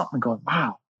teaching me something, going,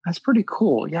 wow, that's pretty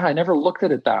cool. Yeah, I never looked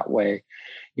at it that way.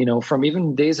 From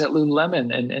even days at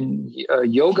Lululemon and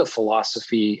yoga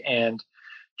philosophy and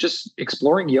just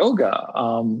exploring yoga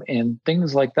and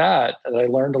things like that I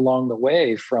learned along the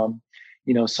way from,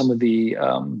 some of the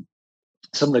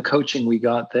coaching we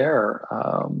got there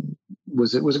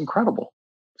was incredible.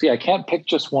 Yeah, I can't pick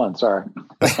just one. Sorry.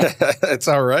 It's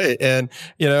all right. And,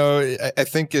 I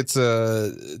think it's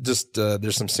there's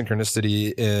some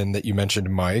synchronicity in that you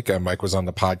mentioned Mike. Mike was on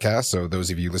the podcast. So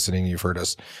those of you listening, you've heard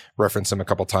us reference him a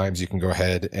couple times. You can go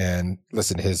ahead and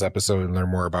listen to his episode and learn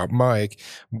more about Mike.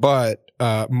 But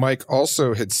Mike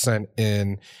also had sent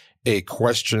in a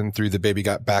question through the Baby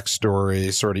Got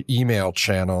Backstory sort of email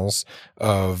channels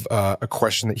of a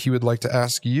question that he would like to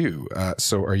ask you.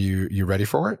 So are you ready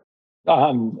for it?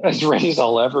 As ready as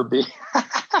I'll ever be.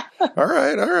 All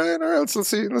right. Let's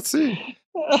see.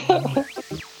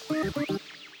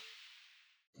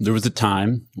 There was a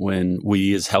time when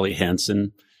we, as Helly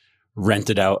Hansen,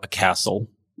 rented out a castle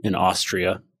in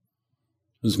Austria.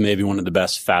 It was maybe one of the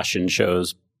best fashion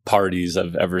shows, parties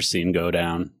I've ever seen go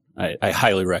down. I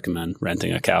highly recommend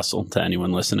renting a castle to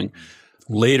anyone listening.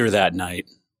 Later that night,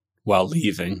 while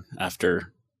leaving,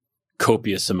 after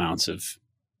copious amounts of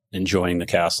enjoying the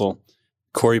castle,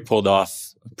 Corey pulled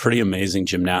off a pretty amazing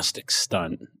gymnastics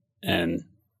stunt, and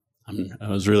I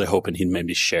was really hoping he'd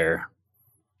maybe share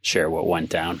what went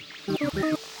down.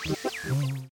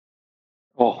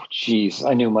 Oh, geez.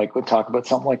 I knew Mike would talk about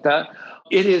something like that.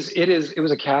 It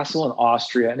was a castle in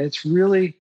Austria, and it's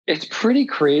pretty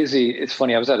crazy. It's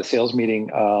funny. I was at a sales meeting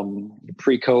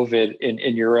pre-COVID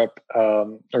in Europe,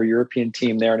 our European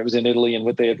team there, and it was in Italy, and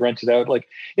what they had rented out. Like,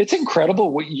 it's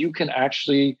incredible what you can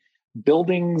actually,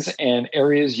 buildings and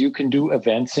areas you can do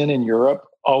events in Europe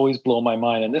always blow my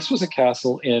mind. And this was a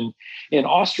castle in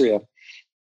Austria,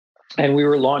 and we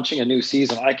were launching a new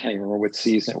season. I can't even remember what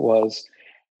season it was.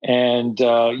 And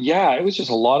it was just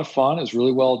a lot of fun. It was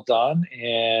really well done.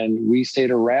 And we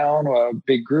stayed around, a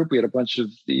big group. We had a bunch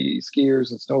of the skiers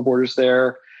and snowboarders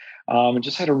there, and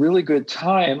just had a really good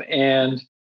time. And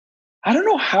I don't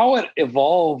know how it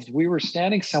evolved. We were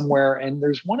standing somewhere, and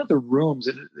there's one of the rooms,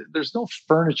 there's no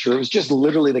furniture. It was just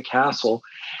literally the castle.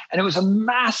 And it was a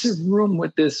massive room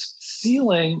with this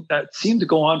ceiling that seemed to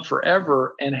go on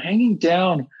forever. And hanging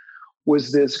down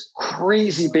was this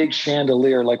crazy big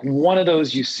chandelier, like one of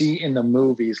those you see in the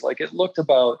movies. Like, it looked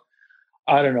about,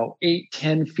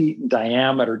 8-10 feet in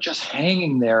diameter, just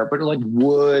hanging there, but like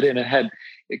wood, and it had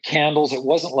candles. It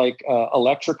wasn't like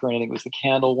electric or anything. It was the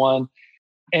candle one.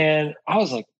 And I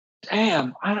was like,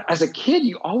 damn, as a kid,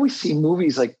 you always see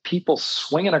movies like people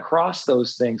swinging across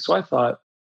those things. So I thought,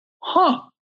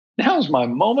 now's my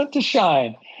moment to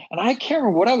shine. And I can't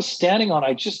remember what I was standing on.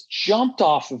 I just jumped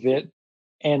off of it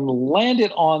and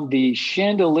landed on the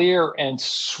chandelier and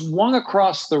swung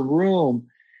across the room.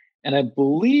 And I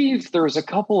believe there was a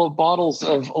couple of bottles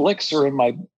of elixir in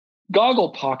my goggle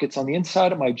pockets on the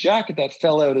inside of my jacket that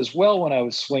fell out as well when I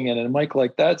was swinging. And Mike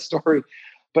liked that story.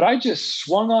 But I just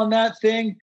swung on that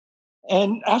thing.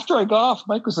 And after I got off,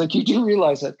 Mike was like, you do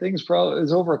realize that thing's probably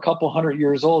is over a couple 100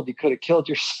 years old. You could have killed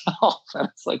yourself. And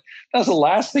it's like, that's the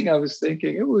last thing I was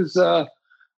thinking. It was, I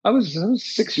was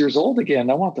 6 years old again.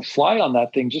 I wanted to fly on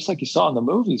that thing, just like you saw in the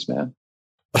movies, man.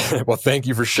 Well, thank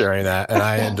you for sharing that. And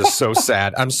I am just so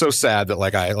sad. I'm so sad that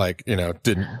I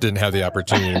didn't have the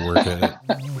opportunity to work in it.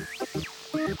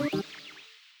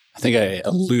 I think I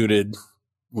alluded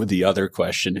with the other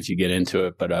question if you get into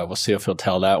it, but we'll see if he'll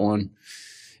tell that one.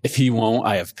 If he won't,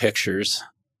 I have pictures.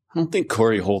 I don't think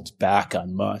Corey holds back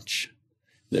on much.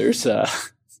 There's I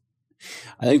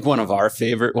think one of our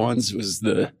favorite ones was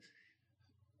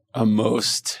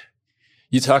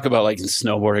you talk about like in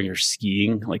snowboarding or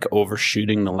skiing, like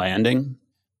overshooting the landing.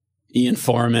 Ian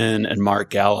Foreman and Mark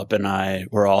Gallup and I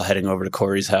were all heading over to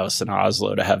Corey's house in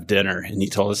Oslo to have dinner. And he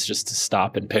told us just to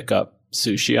stop and pick up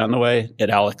sushi on the way at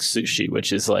Alex Sushi,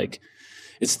 which is like,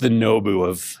 it's the Nobu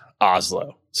of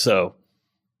Oslo. So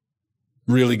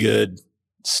really good,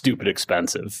 stupid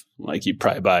expensive. Like you'd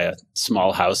probably buy a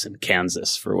small house in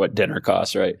Kansas for what dinner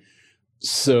costs, right?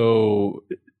 So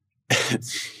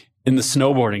in the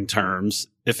snowboarding terms,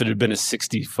 if it had been a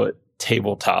 60-foot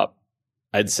tabletop,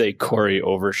 I'd say Corey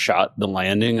overshot the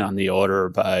landing on the order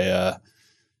by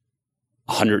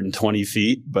 120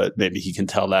 feet, but maybe he can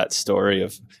tell that story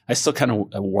of, I still kind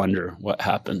of wonder what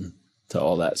happened to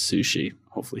all that sushi.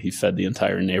 Hopefully he fed the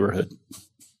entire neighborhood.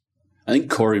 I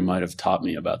think Corey might have taught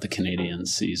me about the Canadian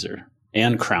Caesar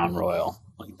and Crown Royal.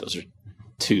 Like those are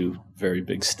two very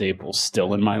big staples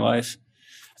still in my life.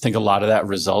 I think a lot of that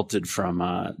resulted from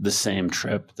the same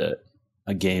trip that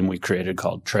a game we created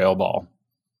called Trail Ball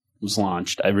was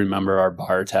launched. I remember our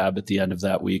bar tab at the end of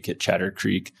that week at Cheddar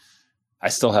Creek. I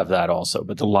still have that also,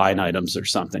 but the line items are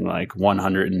something like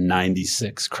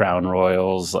 196 Crown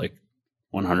Royals, like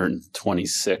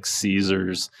 126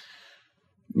 Caesars,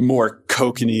 more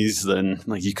kokanees than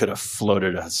like you could have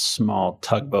floated a small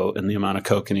tugboat in the amount of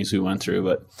kokanees we went through.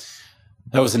 But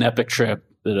that was an epic trip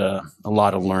that a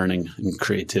lot of learning and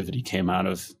creativity came out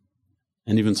of,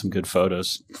 and even some good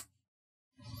photos.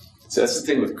 So that's the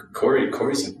thing with Corey.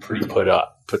 Corey's like pretty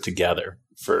put together.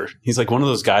 He's like one of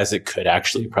those guys that could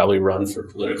actually probably run for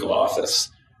political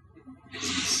office.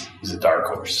 He's a dark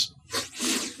horse.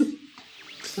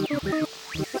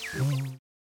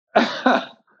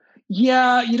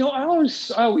 Yeah, I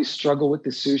always struggle with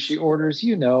the sushi orders,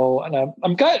 and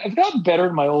I've gotten better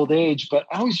in my old age, but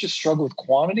I always just struggle with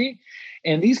quantity.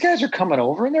 And these guys are coming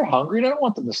over and they're hungry and I don't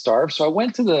want them to starve. So I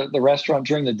went to the restaurant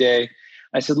during the day.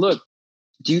 I said, look,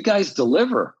 do you guys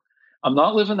deliver? I'm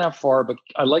not living that far, but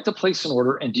I'd like to place an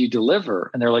order. And do you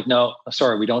deliver? And they're like, no,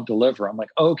 sorry, we don't deliver. I'm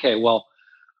like, okay, well,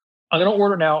 I'm going to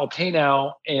order now. I'll pay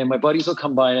now. And my buddies will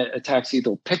come by in a taxi.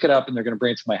 They'll pick it up and they're going to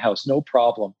bring it to my house. No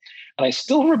problem. And I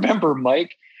still remember,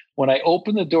 Mike, when I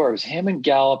opened the door, it was him and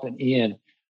Gallup and Ian,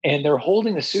 and they're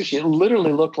holding the sushi. It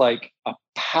literally looked like a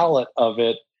pallet of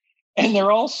it. And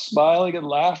they're all smiling and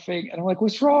laughing. And I'm like,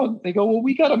 what's wrong? They go, well,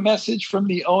 we got a message from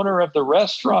the owner of the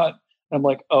restaurant. And I'm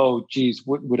like, oh, geez,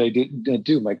 what would I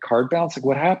do? My card bounced? Like,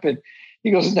 what happened?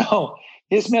 He goes, no,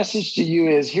 his message to you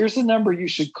is, here's the number you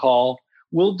should call.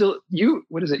 You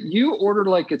order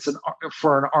like it's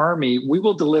for an army. We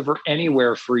will deliver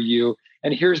anywhere for you.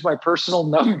 And here's my personal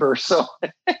number. So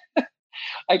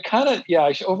I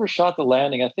overshot the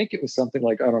landing. I think it was something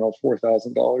like,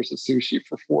 $4,000 of sushi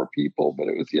for 4 people, but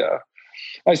it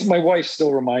was, my wife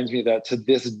still reminds me that to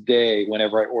this day,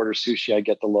 whenever I order sushi, I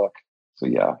get the look. So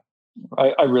yeah,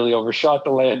 I really overshot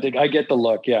the landing. I get the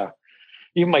look. Yeah.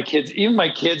 Even my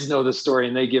kids know the story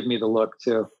and they give me the look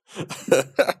too.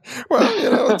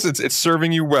 Well, it's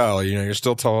serving you well. You're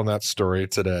still telling that story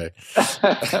today.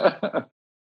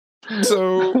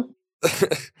 So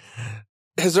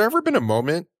has there ever been a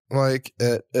moment like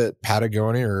at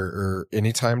Patagonia or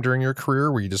any time during your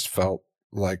career where you just felt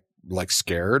like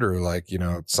scared or like,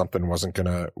 something wasn't going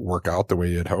to work out the way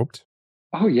you had hoped?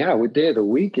 Oh yeah. What day of the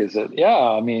week is it? Yeah.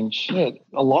 I mean, shit,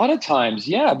 a lot of times.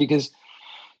 Yeah. Because,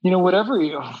 as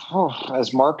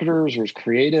marketers or as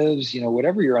creatives,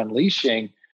 whatever you're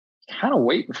unleashing, kind of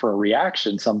waiting for a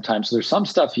reaction sometimes. So there's some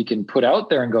stuff you can put out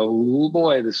there and go, oh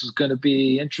boy, this is going to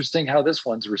be interesting how this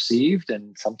one's received.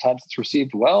 And sometimes it's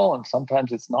received well and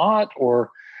sometimes it's not. Or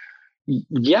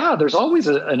yeah, there's always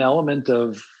an element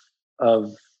of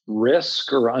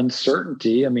risk or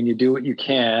uncertainty. I mean, you do what you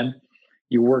can.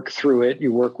 you work through it,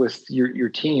 you work with your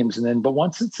teams, and then, but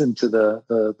once it's into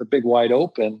the big wide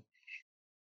open,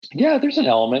 yeah, there's an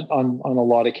element on a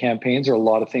lot of campaigns or a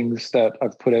lot of things that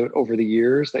I've put out over the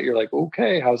years that you're like,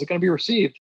 okay, how's it going to be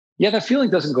received? Yeah, that feeling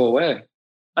doesn't go away.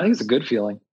 I think it's a good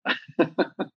feeling.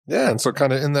 Yeah, and so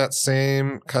kind of in that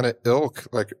same kind of ilk,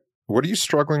 like, what are you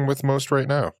struggling with most right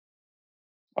now?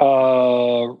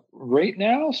 Right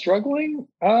now, struggling.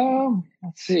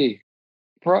 Let's see.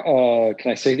 Can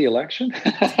I say the election?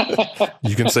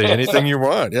 You can say anything you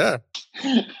want. Yeah.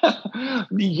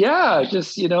 Yeah,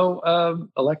 just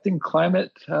electing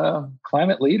climate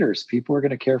leaders, people who are going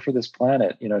to care for this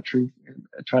planet.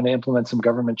 Trying to implement some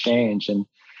government change, and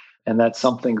that's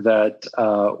something that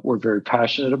we're very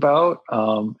passionate about.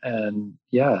 And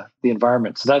yeah, the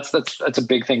environment. So that's a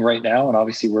big thing right now. And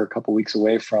obviously, we're a couple weeks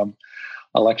away from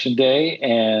Election Day,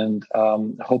 and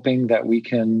hoping that we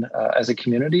can, as a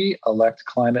community, elect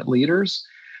climate leaders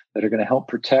that are going to help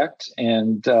protect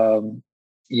and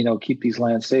keep these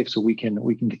lands safe, so we can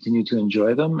continue to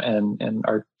enjoy them, and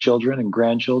our children and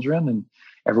grandchildren and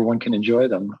everyone can enjoy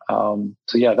them.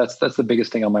 So yeah, that's the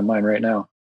biggest thing on my mind right now.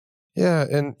 Yeah,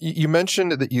 and you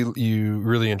mentioned that you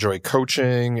really enjoy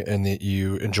coaching and that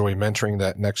you enjoy mentoring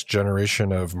that next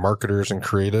generation of marketers and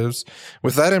creatives.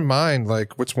 With that in mind,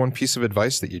 like, what's one piece of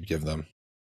advice that you'd give them?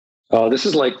 Oh, this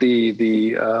is like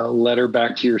the letter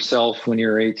back to yourself when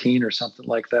you're 18 or something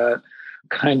like that.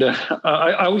 Kind of,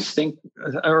 I always think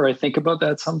about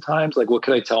that sometimes. Like, what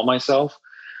could I tell myself,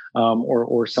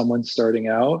 or someone starting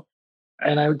out?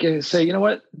 And I would say, you know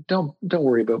what? Don't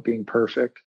worry about being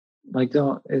perfect. Like,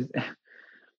 don't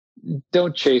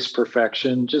chase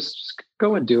perfection. Just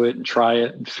go and do it and try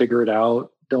it and figure it out.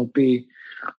 Don't be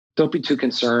too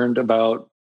concerned about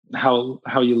how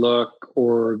you look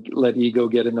or let ego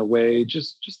get in the way.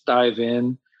 Just dive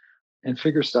in and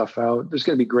figure stuff out. There's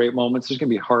going to be great moments. There's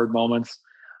going to be hard moments.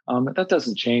 That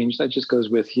doesn't change. That just goes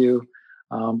with you.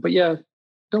 But yeah,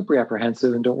 don't be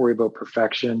apprehensive and don't worry about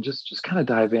perfection. Just kind of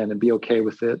dive in and be okay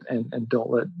with it, and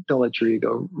don't let your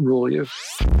ego rule you.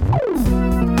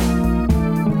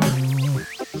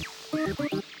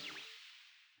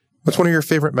 What's one of your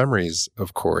favorite memories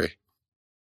of Corey?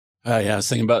 Yeah, I was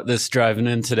thinking about this driving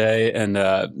in today, and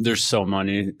there's so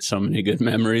many good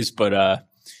memories. But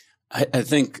I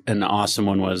think an awesome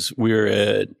one was we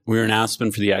were in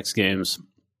Aspen for the X Games,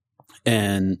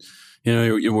 and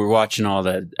we're watching all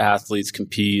the athletes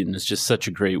compete, and it's just such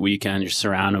a great weekend. You're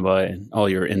surrounded by all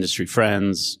your industry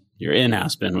friends. You're in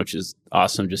Aspen, which is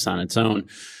awesome just on its own.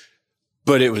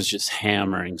 But it was just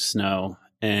hammering snow,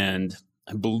 and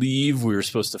I believe we were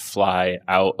supposed to fly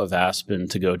out of Aspen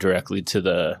to go directly to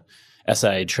the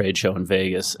SIA trade show in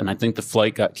Vegas. And I think the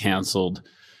flight got canceled.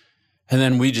 And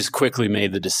then we just quickly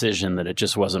made the decision that it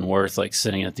just wasn't worth like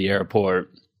sitting at the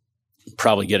airport,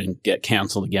 probably get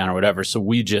canceled again or whatever. So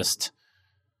we just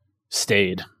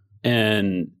stayed.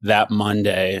 And that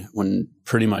Monday, when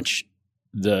pretty much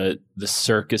the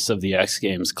circus of the X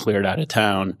Games cleared out of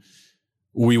town,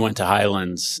 we went to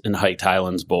Highlands and hiked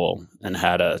Highlands Bowl and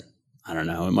had it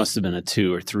must have been a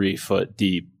 2 or 3 foot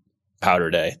deep powder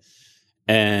day.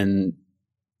 And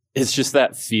it's just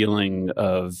that feeling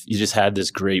of you just had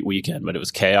this great weekend, but it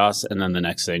was chaos. And then the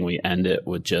next thing we end it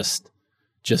with just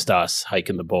us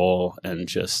hiking the bowl and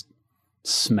just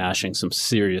smashing some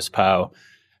serious pow.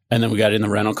 And then we got in the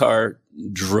rental car,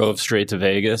 drove straight to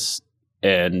Vegas,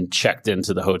 and checked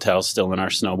into the hotel still in our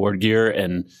snowboard gear.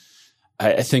 And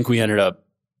I think we ended up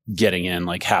getting in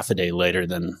like half a day later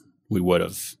than we would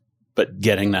have. But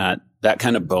getting that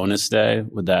kind of bonus day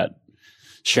with that,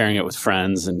 sharing it with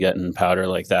friends and getting powder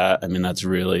like that, I mean, that's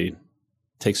really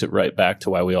takes it right back to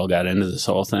why we all got into this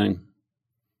whole thing.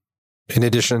 In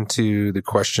addition to the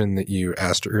question that you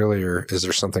asked earlier, is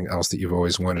there something else that you've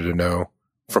always wanted to know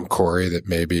from Corey that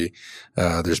maybe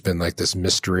there's been like this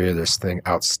mystery or this thing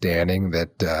outstanding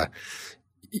that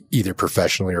either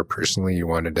professionally or personally you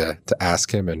wanted to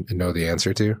ask him and know the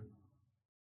answer to?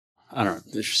 I don't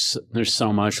know. There's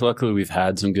so much. Luckily, we've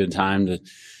had some good time to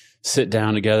sit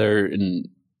down together. And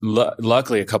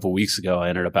luckily, a couple of weeks ago, I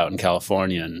ended up out in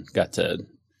California and got to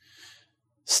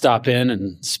stop in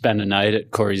and spend a night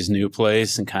at Corey's new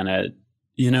place and kind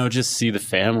of, just see the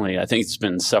family. I think it's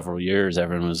been several years.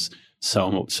 Everyone was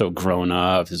so grown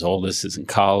up. His oldest is in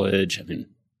college. I mean,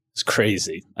 it's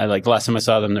crazy. The last time I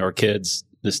saw them, they were kids.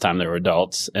 This time they were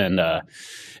adults, and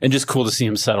just cool to see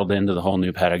him settled into the whole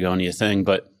new Patagonia thing.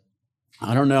 But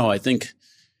I don't know. I think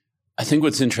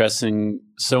what's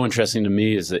so interesting to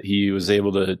me is that he was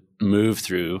able to move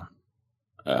through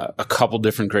a couple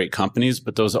different great companies,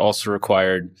 but those also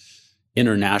required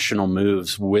international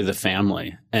moves with a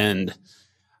family. And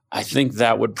I think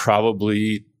that would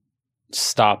probably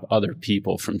stop other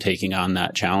people from taking on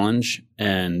that challenge.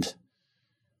 And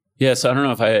yeah, so I don't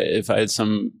know if I had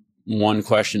one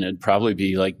question, it'd probably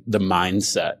be like the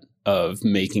mindset of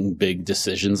making big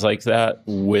decisions like that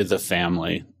with a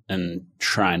family and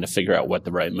trying to figure out what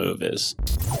the right move is.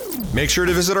 Make sure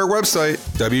to visit our website,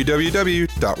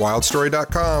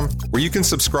 www.wildstory.com, where you can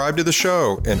subscribe to the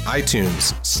show in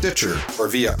iTunes, Stitcher, or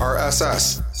via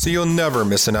RSS, so you'll never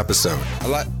miss an episode. I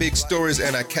like big stories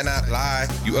and I cannot lie.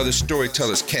 You other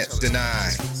storytellers can't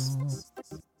deny.